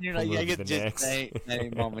it. You're like, I get the gist. That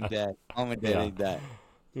ain't mom and dad. Mom and dad ain't that.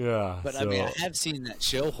 Yeah. But I have seen that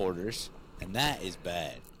show Hoarders, and that is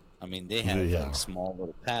bad. They have like small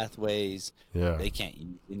little pathways. Yeah. They can't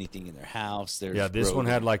use anything in their house. This one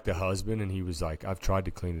had like the husband, and he was like, I've tried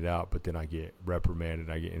to clean it out, but then I get reprimanded.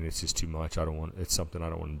 And it's just too much. It's something I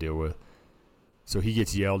don't want to deal with. So he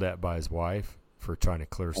gets yelled at by his wife for trying to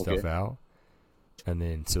clear stuff out, and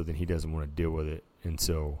then he doesn't want to deal with it, and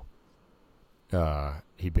so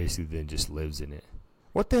he basically then just lives in it.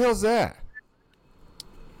 What the hell's that?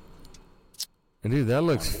 Dude, that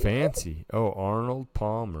looks fancy. Oh, Arnold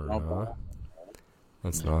Palmer. Huh?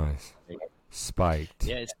 That's nice. Spiked.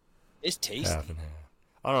 Yeah, it's tasty. Half and half.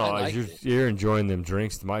 I don't know. I like As you're enjoying them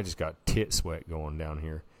drinks, I just got tit sweat going down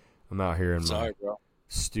here. I'm out here in my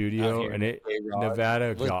studio, and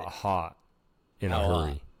Nevada got hot in a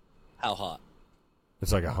hurry. How hot?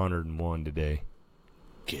 It's like 101 today.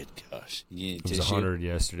 Good gosh. It was 100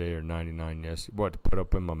 yesterday or 99 yesterday. What, to put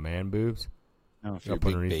up in my man boobs? No, up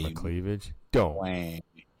underneath my cleavage? Don't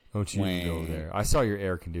you go there. I saw your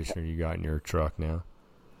air conditioner you got in your truck now.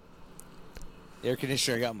 The air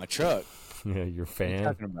conditioner I got in my truck. Yeah, your fan. What are you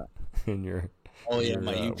talking about? In your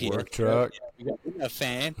my UPS work truck. Yeah, we got a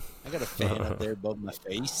fan. I got a fan up there above my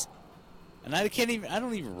face. And I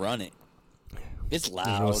don't even run it. It's loud.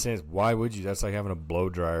 There's no sense. Why would you? That's like having a blow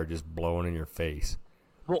dryer just blowing in your face.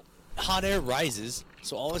 Well, hot air rises,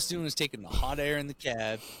 so all it's doing is taking the hot air in the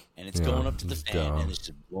cab, and it's going up to the fan, and it's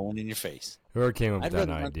just blowing in your face. Whoever came up with that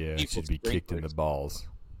idea should be kicked in the balls.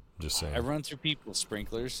 Just saying. I run through people's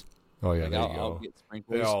sprinklers. Oh, yeah, like, there you I'll go. get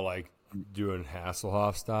sprinklers. They all like doing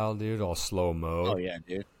Hasselhoff style, dude, all slow-mo. Oh, yeah,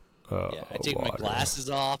 dude. Yeah, I take my glasses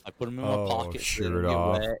off. I put them in my pocket. Shirt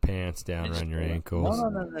off, pants down around your ankles.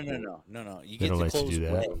 No. You get the clothes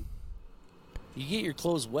wet. You get your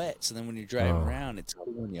clothes wet, so then when you're driving around, it's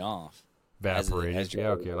cooling you off. Evaporated.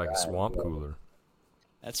 Yeah, okay, like a swamp cooler.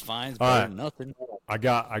 That's fine. It's better than nothing. I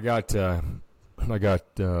got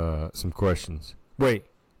some questions. Wait,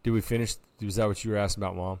 did we finish? Was that what you were asking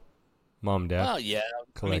about, Mom? Mom and Dad? Oh, yeah.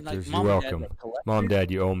 Collectors. You're welcome. Mom, Dad,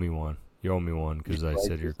 you owe me one. You owe me one because I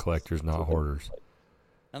said you're collectors, not hoarders.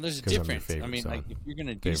 Now, there's a difference. I mean, like, if you're going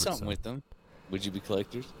to do something with them, would you be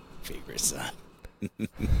collectors? Favorite son.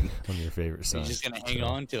 I'm your favorite son. You're just going to hang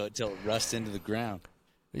on to it till it rusts into the ground.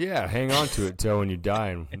 Yeah, hang on to it till when you die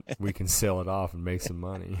and we can sell it off and make some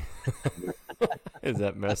money. Is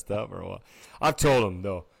that messed up or what? I've told them,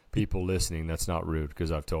 though, people listening, that's not rude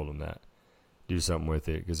because I've told them that. Do something with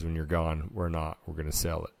it because when you're gone, we're going to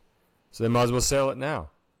sell it. So they might as well sell it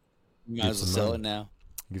now. You might as well sell it now.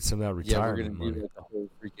 Get some of that retirement money. Yeah, we're going to do like a whole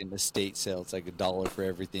freaking estate sale. It's like $1 for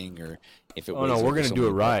everything, or if it. Oh no, we're going to do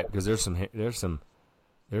it right because there's some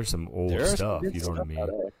old stuff. You know what I mean?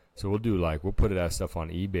 So we'll put that stuff on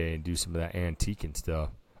eBay and do some of that antique and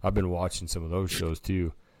stuff. I've been watching some of those shows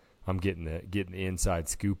too. I'm getting the inside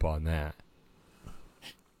scoop on that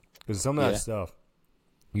because some of that stuff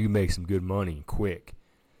you can make some good money quick.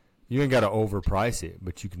 You ain't got to overprice it,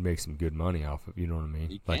 but you can make some good money off of it. You know what I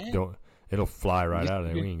mean? Like it'll fly right out of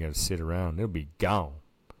there. We ain't got to sit around. It'll be gone.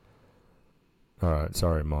 All right,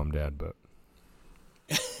 sorry, Mom, Dad, but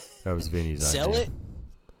that was Vinny's idea. Sell it?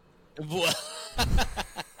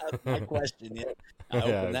 That's my question. Yeah, I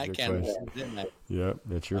opened that can of worms, didn't I? Yep,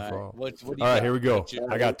 that's your fault. What do you All right, here we go.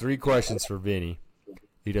 I got 3 questions for Vinny.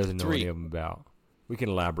 He doesn't know any of them about. We can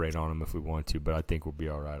elaborate on them if we want to, but I think we'll be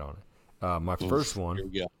all right on it. My first one. Here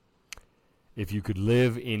we go. If you could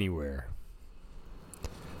live anywhere.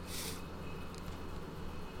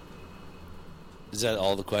 Is that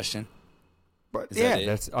all the question? But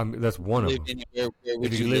that's one of them. Anywhere,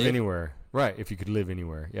 if you could live anywhere, right? If you could live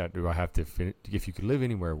anywhere, yeah. Do I have to finish? If you could live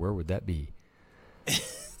anywhere, where would that be?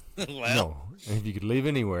 Well, no. If you could live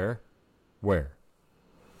anywhere, where?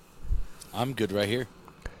 I'm good right here,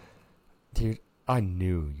 dude. I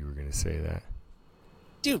knew you were gonna say that,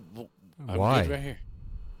 dude. Why? I'm good right here.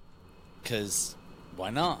 Because why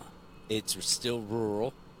not? It's still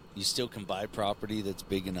rural. You still can buy property that's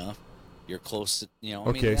big enough. You're close to,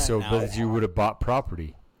 Okay, but you would have bought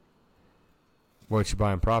property. What you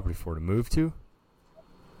buying property for? To move to?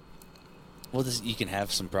 Well, you can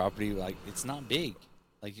have some property. Like, it's not big.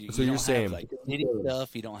 Like, so you're saying have, like, city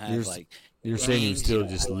stuff. You don't have You're saying you still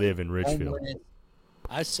just live in Richfield.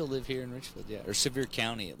 I still live here in Richfield, yeah, or Sevier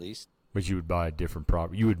County at least. But you would buy a different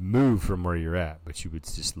property. You would move from where you're at, but you would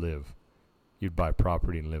just live. You'd buy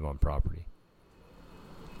property and live on property.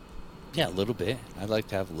 Yeah, a little bit. I'd like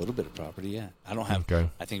to have a little bit of property, yeah. I don't have,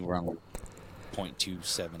 I think we're on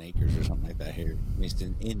 0.27 acres or something like that here, at least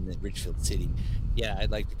in the Richfield city. Yeah,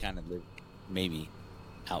 I'd like to kind of live maybe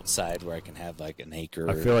outside where I can have like an acre.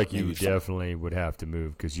 I feel like you definitely would have to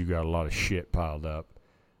move because you got a lot of shit piled up.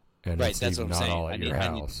 And right, that's what I'm saying. All at your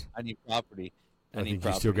house. I need property. I think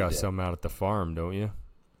you still got some out at the farm, don't you?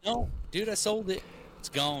 No, dude, I sold it. It's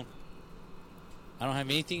gone. I don't have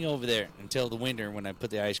anything over there until the winter when I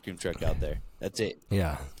put the ice cream truck out there. That's it.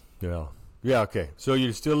 Yeah. Yeah. Yeah, okay. So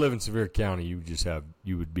you still live in Sevier County. You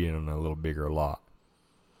would be in a little bigger lot.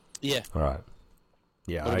 Yeah. All right.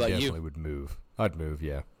 Yeah, I definitely would move. I'd move,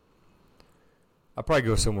 yeah. I'd probably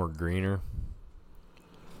go somewhere greener.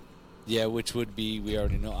 Yeah, which would be, we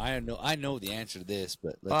already know. I know the answer to this,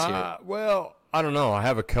 but let's hear it. Well, I don't know. I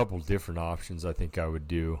have a couple different options I think I would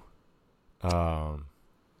do.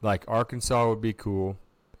 Like Arkansas would be cool,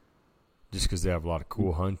 just because they have a lot of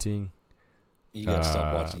cool hunting. You gotta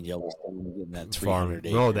stop watching Yellowstone and getting that 300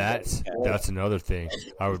 acres. No, that's another thing.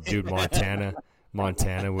 I would do Montana.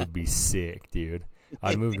 Montana would be sick, dude.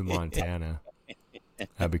 I'd move to Montana.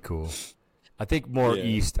 That'd be cool. I think more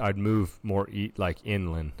east. I'd move more like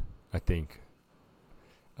inland, I think.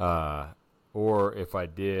 Or if I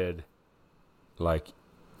did, like,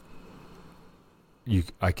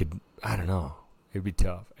 I don't know. It'd be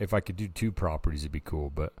tough. If I could do 2 properties, it'd be cool.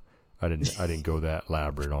 But I didn't go that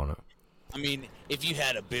elaborate on it. I mean, if you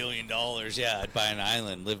had $1 billion, yeah, I'd buy an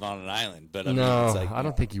island, live on an island. But I no, mean, it's like, I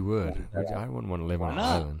don't think you would. I wouldn't want to live on an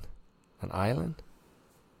island. An island?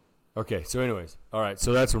 Okay, so anyways, all right,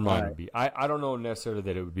 so that's where mine would be. I don't know necessarily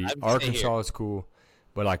that it would be. Arkansas is cool,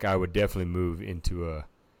 but like I would definitely move into a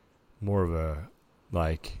more of a,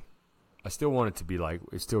 like, I still want it to be like,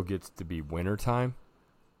 it still gets to be winter time.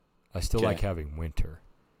 I still like having winter,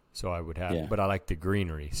 so I would have, but I like the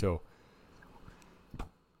greenery. So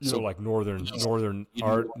like northern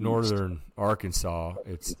Arkansas,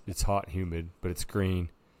 it's hot, and humid, but it's green.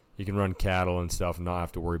 You can run cattle and stuff and not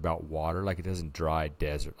have to worry about water. Like, it doesn't dry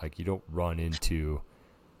desert. Like, you don't run into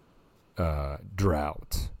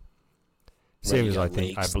drought. Same as I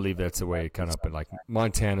believe that's the way it kind of up in, like,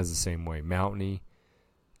 Montana's the same way. Mountainy,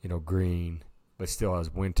 green, but still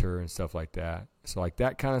has winter and stuff like that. So, like,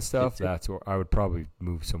 that kind of stuff, that's where I would probably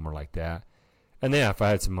move somewhere like that. And then if I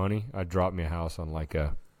had some money, I'd drop me a house on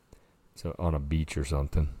on a beach or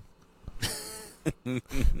something.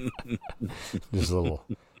 Just a little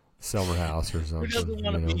summer house or something. Who doesn't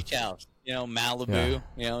want a beach house? Malibu.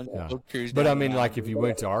 Go cruise. But I mean, like, if you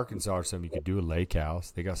went to Arkansas or something, you could do a lake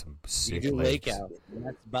house. They got some sick lakes. Lake house.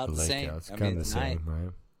 That's about the same. It's kind of the same,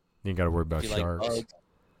 right? You ain't got to worry about sharks. Like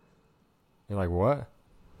You're like, what?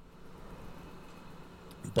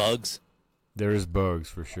 Bugs. There is bugs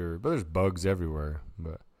for sure, but there's bugs everywhere.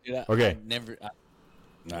 But okay, All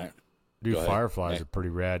right. Dude, fireflies are pretty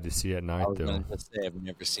rad to see at night, though. I was going to say, I've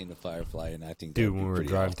never seen a firefly, and I think when we were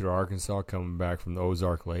driving through Arkansas, coming back from the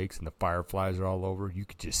Ozark Lakes, and the fireflies are all over, you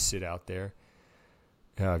could just sit out there,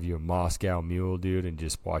 have you a Moscow mule, dude, and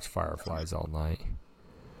just watch fireflies all night.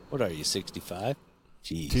 What are you, 65?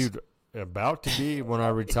 Jeez. Dude, about to be when I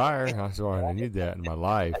retire. So I need that in my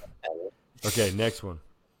life. Okay, next one.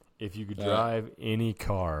 If you could drive any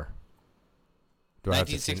car.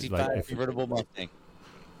 1965 convertible Mustang.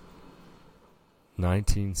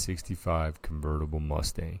 1965 convertible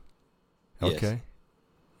Mustang. Okay. Yes.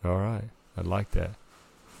 All right. I like that.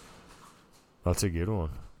 That's a good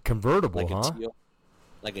one. Convertible, huh?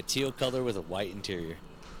 Like a teal color with a white interior.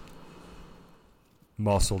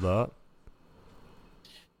 Muscled up?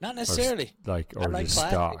 Not necessarily. Or just classic.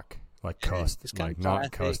 stock. Like custom. Like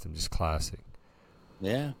not classic. custom, just classic.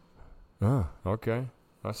 Yeah. Oh, okay.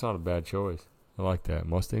 That's not a bad choice. I like that.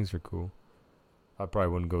 Mustangs are cool. I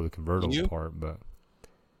probably wouldn't go the convertible part, but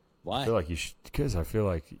why? I feel like you should, because I feel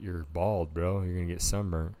like you're bald, bro. You're gonna get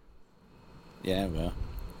sunburnt. Yeah, well,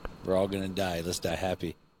 we're all gonna die. Let's die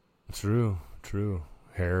happy. True.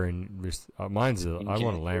 Hair and just I want a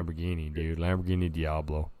Lamborghini, dude. Lamborghini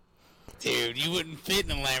Diablo. Dude, you wouldn't fit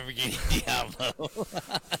in a Lamborghini Diablo.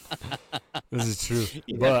 This is true.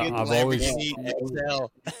 But I've always,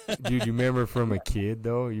 dude, you remember from a kid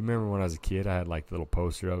though? You remember when I was a kid, I had like a little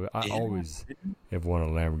poster of it. I always have wanted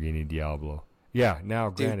a Lamborghini Diablo. Yeah, now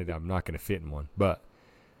granted, I'm not going to fit in one, but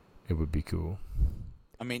it would be cool.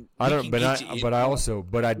 I mean, but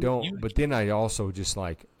then I also just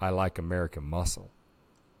like, I like American muscle.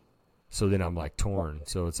 So then I'm like torn.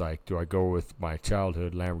 So it's like, do I go with my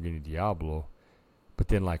childhood Lamborghini Diablo? But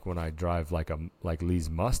then like when I drive like Lee's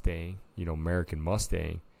Mustang, American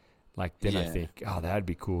Mustang, like then I think, oh, that'd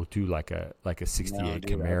be cool too, like a 68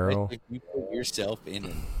 Camaro. If you put yourself in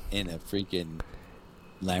a freaking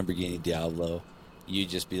Lamborghini Diablo, you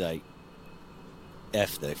just be like,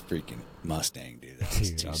 F the freaking Mustang, dude.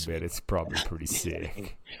 Dude, I bet it's probably pretty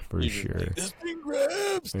sick, for sure. Like, this thing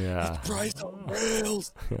grabs. Yeah. It's priced on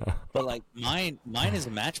rails. Yeah. But like mine is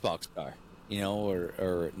a Matchbox car,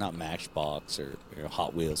 or not Matchbox or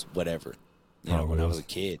Hot Wheels, whatever. Hot when I Wheels. was a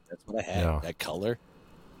kid, that's what I had. Yeah. That color,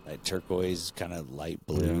 that turquoise kind of light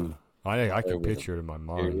blue. Yeah. I can picture it in my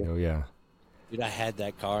mind. Oh yeah. Dude, I had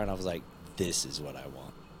that car and I was like, this is what I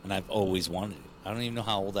want, and I've always wanted it. I don't even know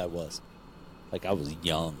how old I was. Like, I was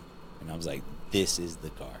young, and I was like, this is the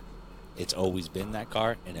car. It's always been that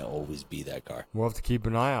car, and it'll always be that car. We'll have to keep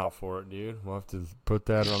an eye out for it, dude. We'll have to put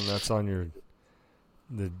that's on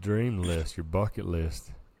the dream list, your bucket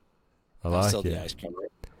list. I like sell it. the ice cream.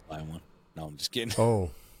 Buy one. No, I'm just kidding.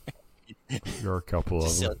 Oh. There are a couple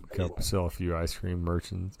of them. Sell a few ice cream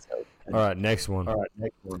merchants. All right, next one.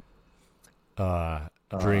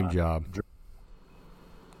 Dream job.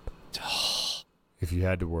 If you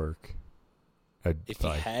had to work. If you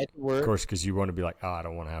had to work, of course, because you want to be like, I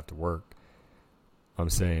don't want to have to work. I'm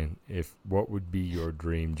saying, what would be your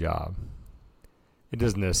dream job? It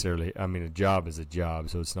doesn't necessarily. I mean, a job is a job,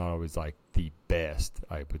 so it's not always like the best.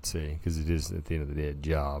 I would say, because it is at the end of the day a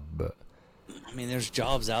job. But I mean, there's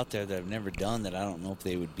jobs out there that I've never done that I don't know if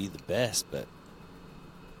they would be the best. But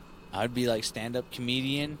I'd be like stand-up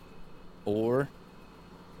comedian, or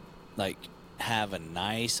like have a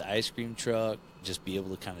nice ice cream truck. Just be able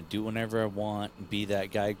to kind of do whenever I want and be that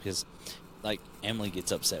guy, because like Emily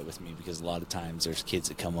gets upset with me because a lot of times there's kids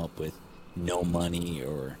that come up with no money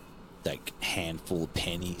or like handful of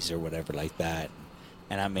pennies or whatever like that,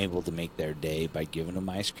 and I'm able to make their day by giving them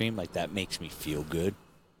ice cream. Like that makes me feel good.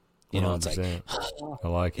 You know, it's like I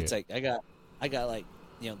like it. It's like I got like,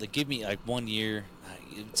 you know, they give me like one year,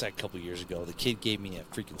 it's like a couple years ago, the kid gave me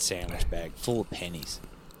a freaking sandwich bag full of pennies.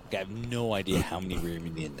 Like, I have no idea how many were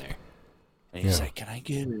even in there. And he's like, can I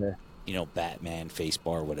get a, you know, Batman face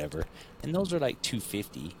bar or whatever? And those are like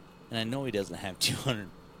 $2.50. And I know he doesn't have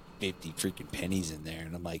 250 freaking pennies in there.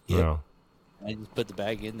 And I'm like, yeah. I just put the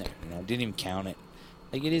bag in there. You know, I didn't even count it.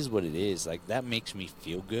 Like, it is what it is. Like, that makes me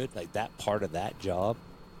feel good. Like, that part of that job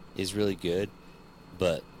is really good.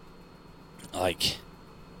 But, like,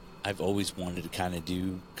 I've always wanted to kind of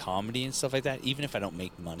do comedy and stuff like that, even if I don't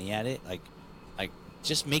make money at it. Like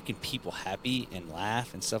just making people happy and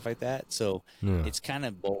laugh and stuff like that. So it's kind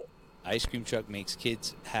of both. Ice cream truck makes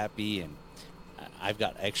kids happy, and I've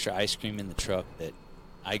got extra ice cream in the truck that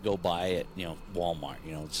I go buy at, you know, Walmart,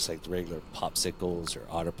 you know, just like the regular popsicles or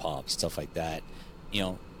Otter Pops, stuff like that. You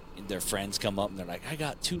know, their friends come up and they're like, I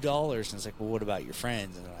got $2. And it's like, well, what about your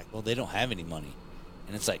friends? And they're like, well, they don't have any money.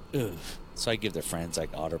 And it's like, ugh. So I give their friends like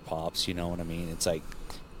Otter Pops, you know what I mean? It's like,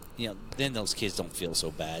 you know, then those kids don't feel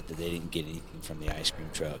so bad that they didn't get anything from the ice cream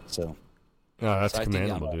truck. So, that's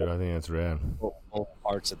commendable, dude. I think that's rad. Both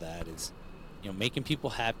parts of that is, you know, making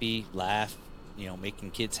people happy, laugh, you know,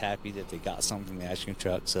 making kids happy that they got something from the ice cream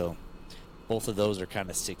truck. So, both of those are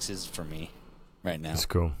kind of sixes for me right now. That's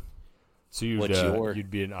cool. So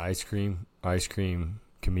you'd be an ice cream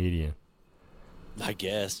comedian. I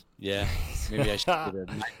guess, yeah. Maybe I should.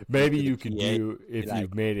 Maybe you could do, if you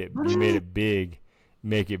made it big.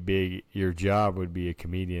 Make it big. Your job would be a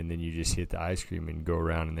comedian. Then you just hit the ice cream and go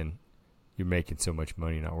around, and then you're making so much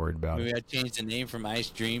money, not worried about it. Maybe I changed the name from Ice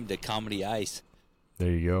Dream to Comedy Ice. There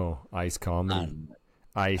you go. Ice comedy.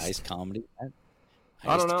 Ice comedy.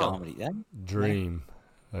 I don't know. Comedy. Dream.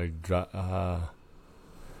 Your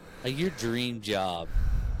dream job.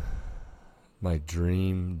 My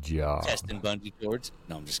dream job. Testing bungee cords.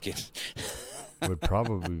 No, I'm just kidding. Would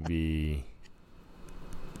probably be.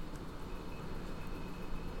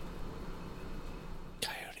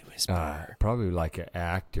 Probably like an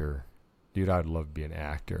actor. Dude, I'd love to be an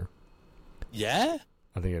actor. Yeah?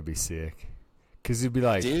 I think that'd be sick. Because it'd be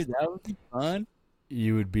like... Dude, that would be fun.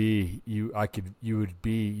 You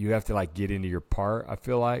have to like get into your part, I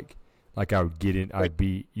feel like. Like I would get in,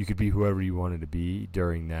 you could be whoever you wanted to be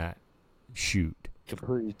during that shoot.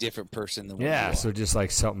 Completely different person than what you are. So just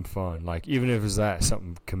like something fun. Like even if it's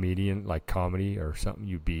something comedian, like comedy or something,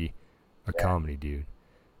 you'd be a comedy dude.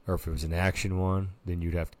 Or if it was an action one, then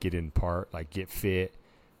you'd have to get in part, like get fit,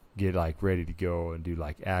 get like ready to go and do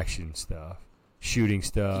like action stuff, shooting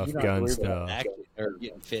stuff, gun stuff. Or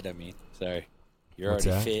getting fit, I mean. Sorry. You're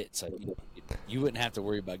already fit, so you wouldn't have to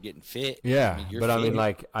worry about getting fit. Yeah, I mean,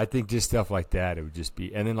 like, I think just stuff like that, it would just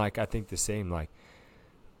be, and then like, I think the same, like,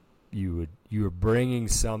 you were bringing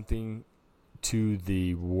something to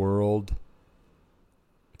the world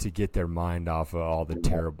to get their mind off of all the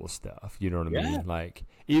terrible stuff. You know what I mean? Like,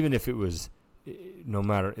 even if it was, no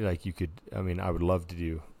matter, like, you could, I mean, I would love to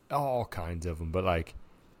do all kinds of them, but like,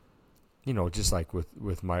 you know, just like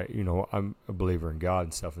with my, you know, I'm a believer in God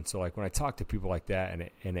and stuff. And so like when I talk to people like that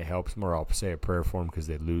and it helps them, or I'll say a prayer for them because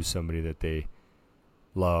they lose somebody that they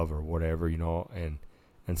love or whatever, you know, and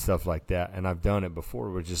stuff like that. And I've done it before,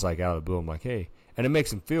 but just like out of the blue, I'm like, hey, and it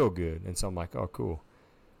makes them feel good. And so I'm like, oh, cool.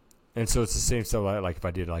 And so it's the same stuff like if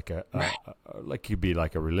I did like like you'd be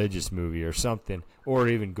like a religious movie or something, or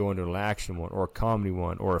even go into an action one or a comedy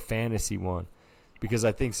one or a fantasy one, because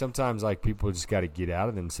I think sometimes like people just got to get out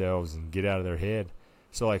of themselves and get out of their head.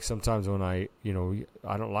 So like sometimes when I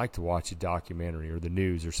don't like to watch a documentary or the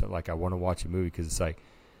news or something, like I want to watch a movie because it's like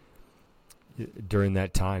during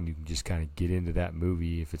that time you can just kind of get into that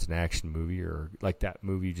movie if it's an action movie, or like that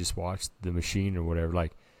movie you just watched, The Machine or whatever,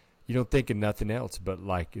 like you don't think of nothing else but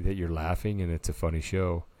like that you're laughing and it's a funny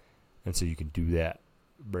show. And so you can do that,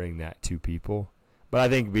 bring that to people. But I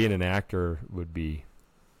think being an actor would be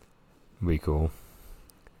cool.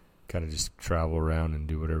 Kind of just travel around and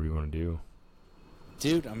do whatever you want to do.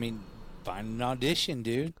 Dude, I mean, find an audition,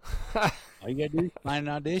 dude. All you gotta do is find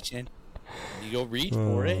an audition. You go read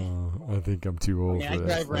for it. I think I'm too old for I that.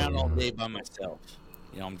 drive around all day by myself.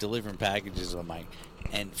 I'm delivering packages on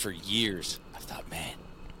and for years I thought, man,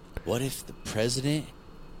 what if the president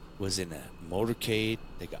was in a motorcade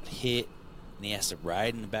that got hit and he has to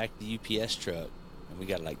ride in the back of the UPS truck and we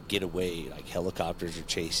gotta get away, helicopters are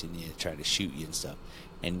chasing you, trying to shoot you and stuff.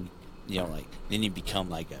 And then you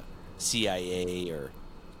become a CIA or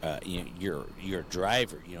you're a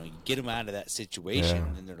driver. You get them out of that situation,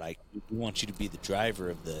 and then they're like, "We want you to be the driver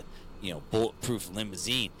of the bulletproof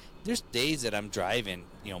limousine." There's days that I'm driving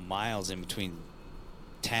miles in between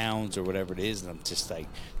towns or whatever it is, and I'm just like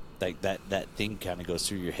that thing kind of goes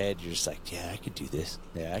through your head. You're just like, "Yeah, I could do this.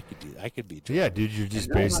 Yeah, I could do. I could be." A driver. Yeah, dude, you're just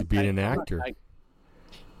basically being an actor.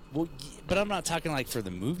 Well, but I'm not talking for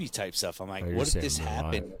the movie type stuff. I'm like, what if this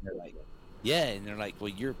happened? And they're like, yeah, and they're like, well,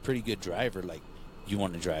 you're a pretty good driver. You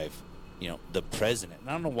want to drive, the president. And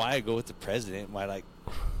I don't know why I go with the president. Why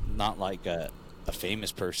not a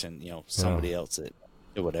famous person, somebody else that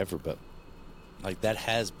whatever. But that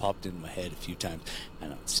has popped into my head a few times. I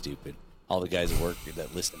know it's stupid. All the guys at work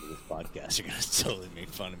that listen to this podcast are gonna totally make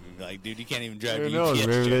fun of me. Be like, dude, you can't even drive. Who knows?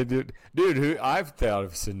 Maybe they do. Dude, I've thought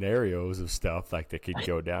of scenarios of stuff that could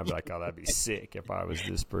go down. Be like, oh, that'd be sick if I was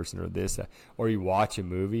this person or this. Or you watch a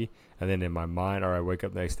movie, and then in my mind, or I wake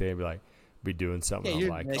up the next day and be doing something. Yeah,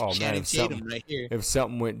 I'm like, oh man, if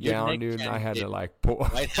something went down, dude, and I had to pull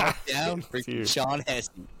White House down, freaking Sean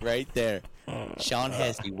Hessey right there. Sean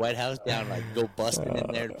Hessey, White House down, go busting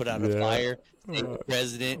in there to put out a fire. Take the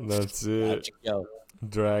president. That's it.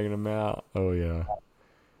 Dragging him out. Oh yeah.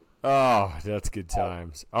 Oh, that's good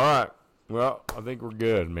times. All right. Well, I think we're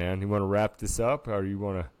good, man. You want to wrap this up, or you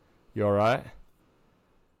all right?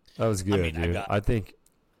 That was good, dude. I think.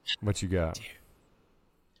 What you got? Dude.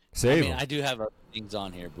 Save them. I do have other things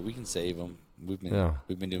on here, but we can save them. We've been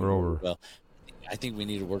doing really well. I think we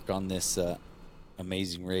need to work on this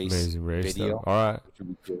Amazing Race video. Stuff. All right.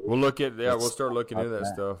 We'll we'll start looking into that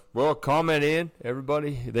stuff. Well, comment in,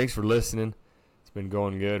 everybody. Thanks for listening. It's been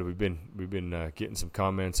going good. We've been getting some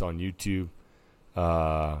comments on YouTube.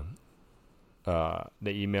 The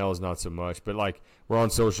email is not so much, but we're on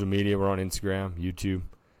social media. We're on Instagram, YouTube.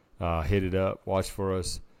 Hit it up. Watch for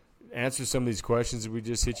us. Answer some of these questions that we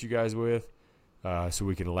just hit you guys with, so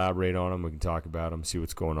we can elaborate on them. We can talk about them, see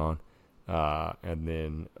what's going on. And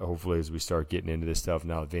then hopefully as we start getting into this stuff,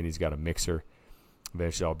 now that Vinny's got a mixer,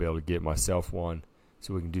 eventually I'll be able to get myself one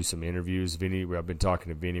so we can do some interviews. Vinny, I've been talking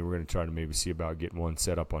to Vinny. We're going to try to maybe see about getting one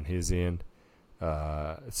set up on his end.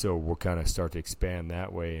 So we'll kind of start to expand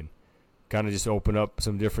that way and kind of just open up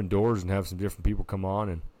some different doors and have some different people come on,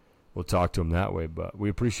 and we'll talk to them that way. But we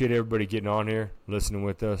appreciate everybody getting on here, listening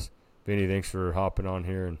with us. Vinny, thanks for hopping on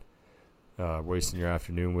here and wasting your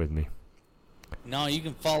afternoon with me. No, you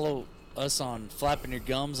can follow us on Flapping Your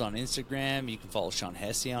Gums on Instagram. You can follow Sean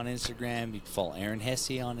Hessey on Instagram. You can follow Aaron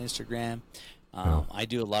Hessey on Instagram. I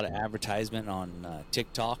do a lot of advertisement on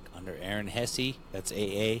TikTok under Aaron Hessey. That's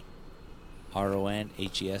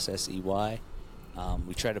AARONHESSEY.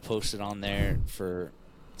 We try to post it on there to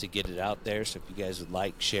get it out there. So if you guys would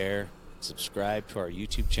like, share, subscribe to our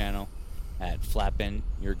YouTube channel at Flappin'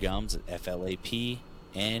 Your Gums at FLAPNYOURGUMS.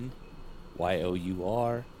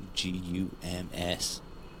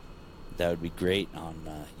 That would be great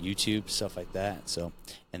on YouTube, stuff like that. So,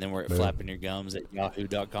 and then we're at flappingyourgums at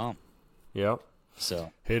yahoo.com. Yep.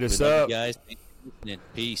 So hit us up, guys. Thanks for listening.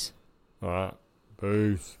 Peace. All right.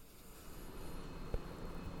 Peace.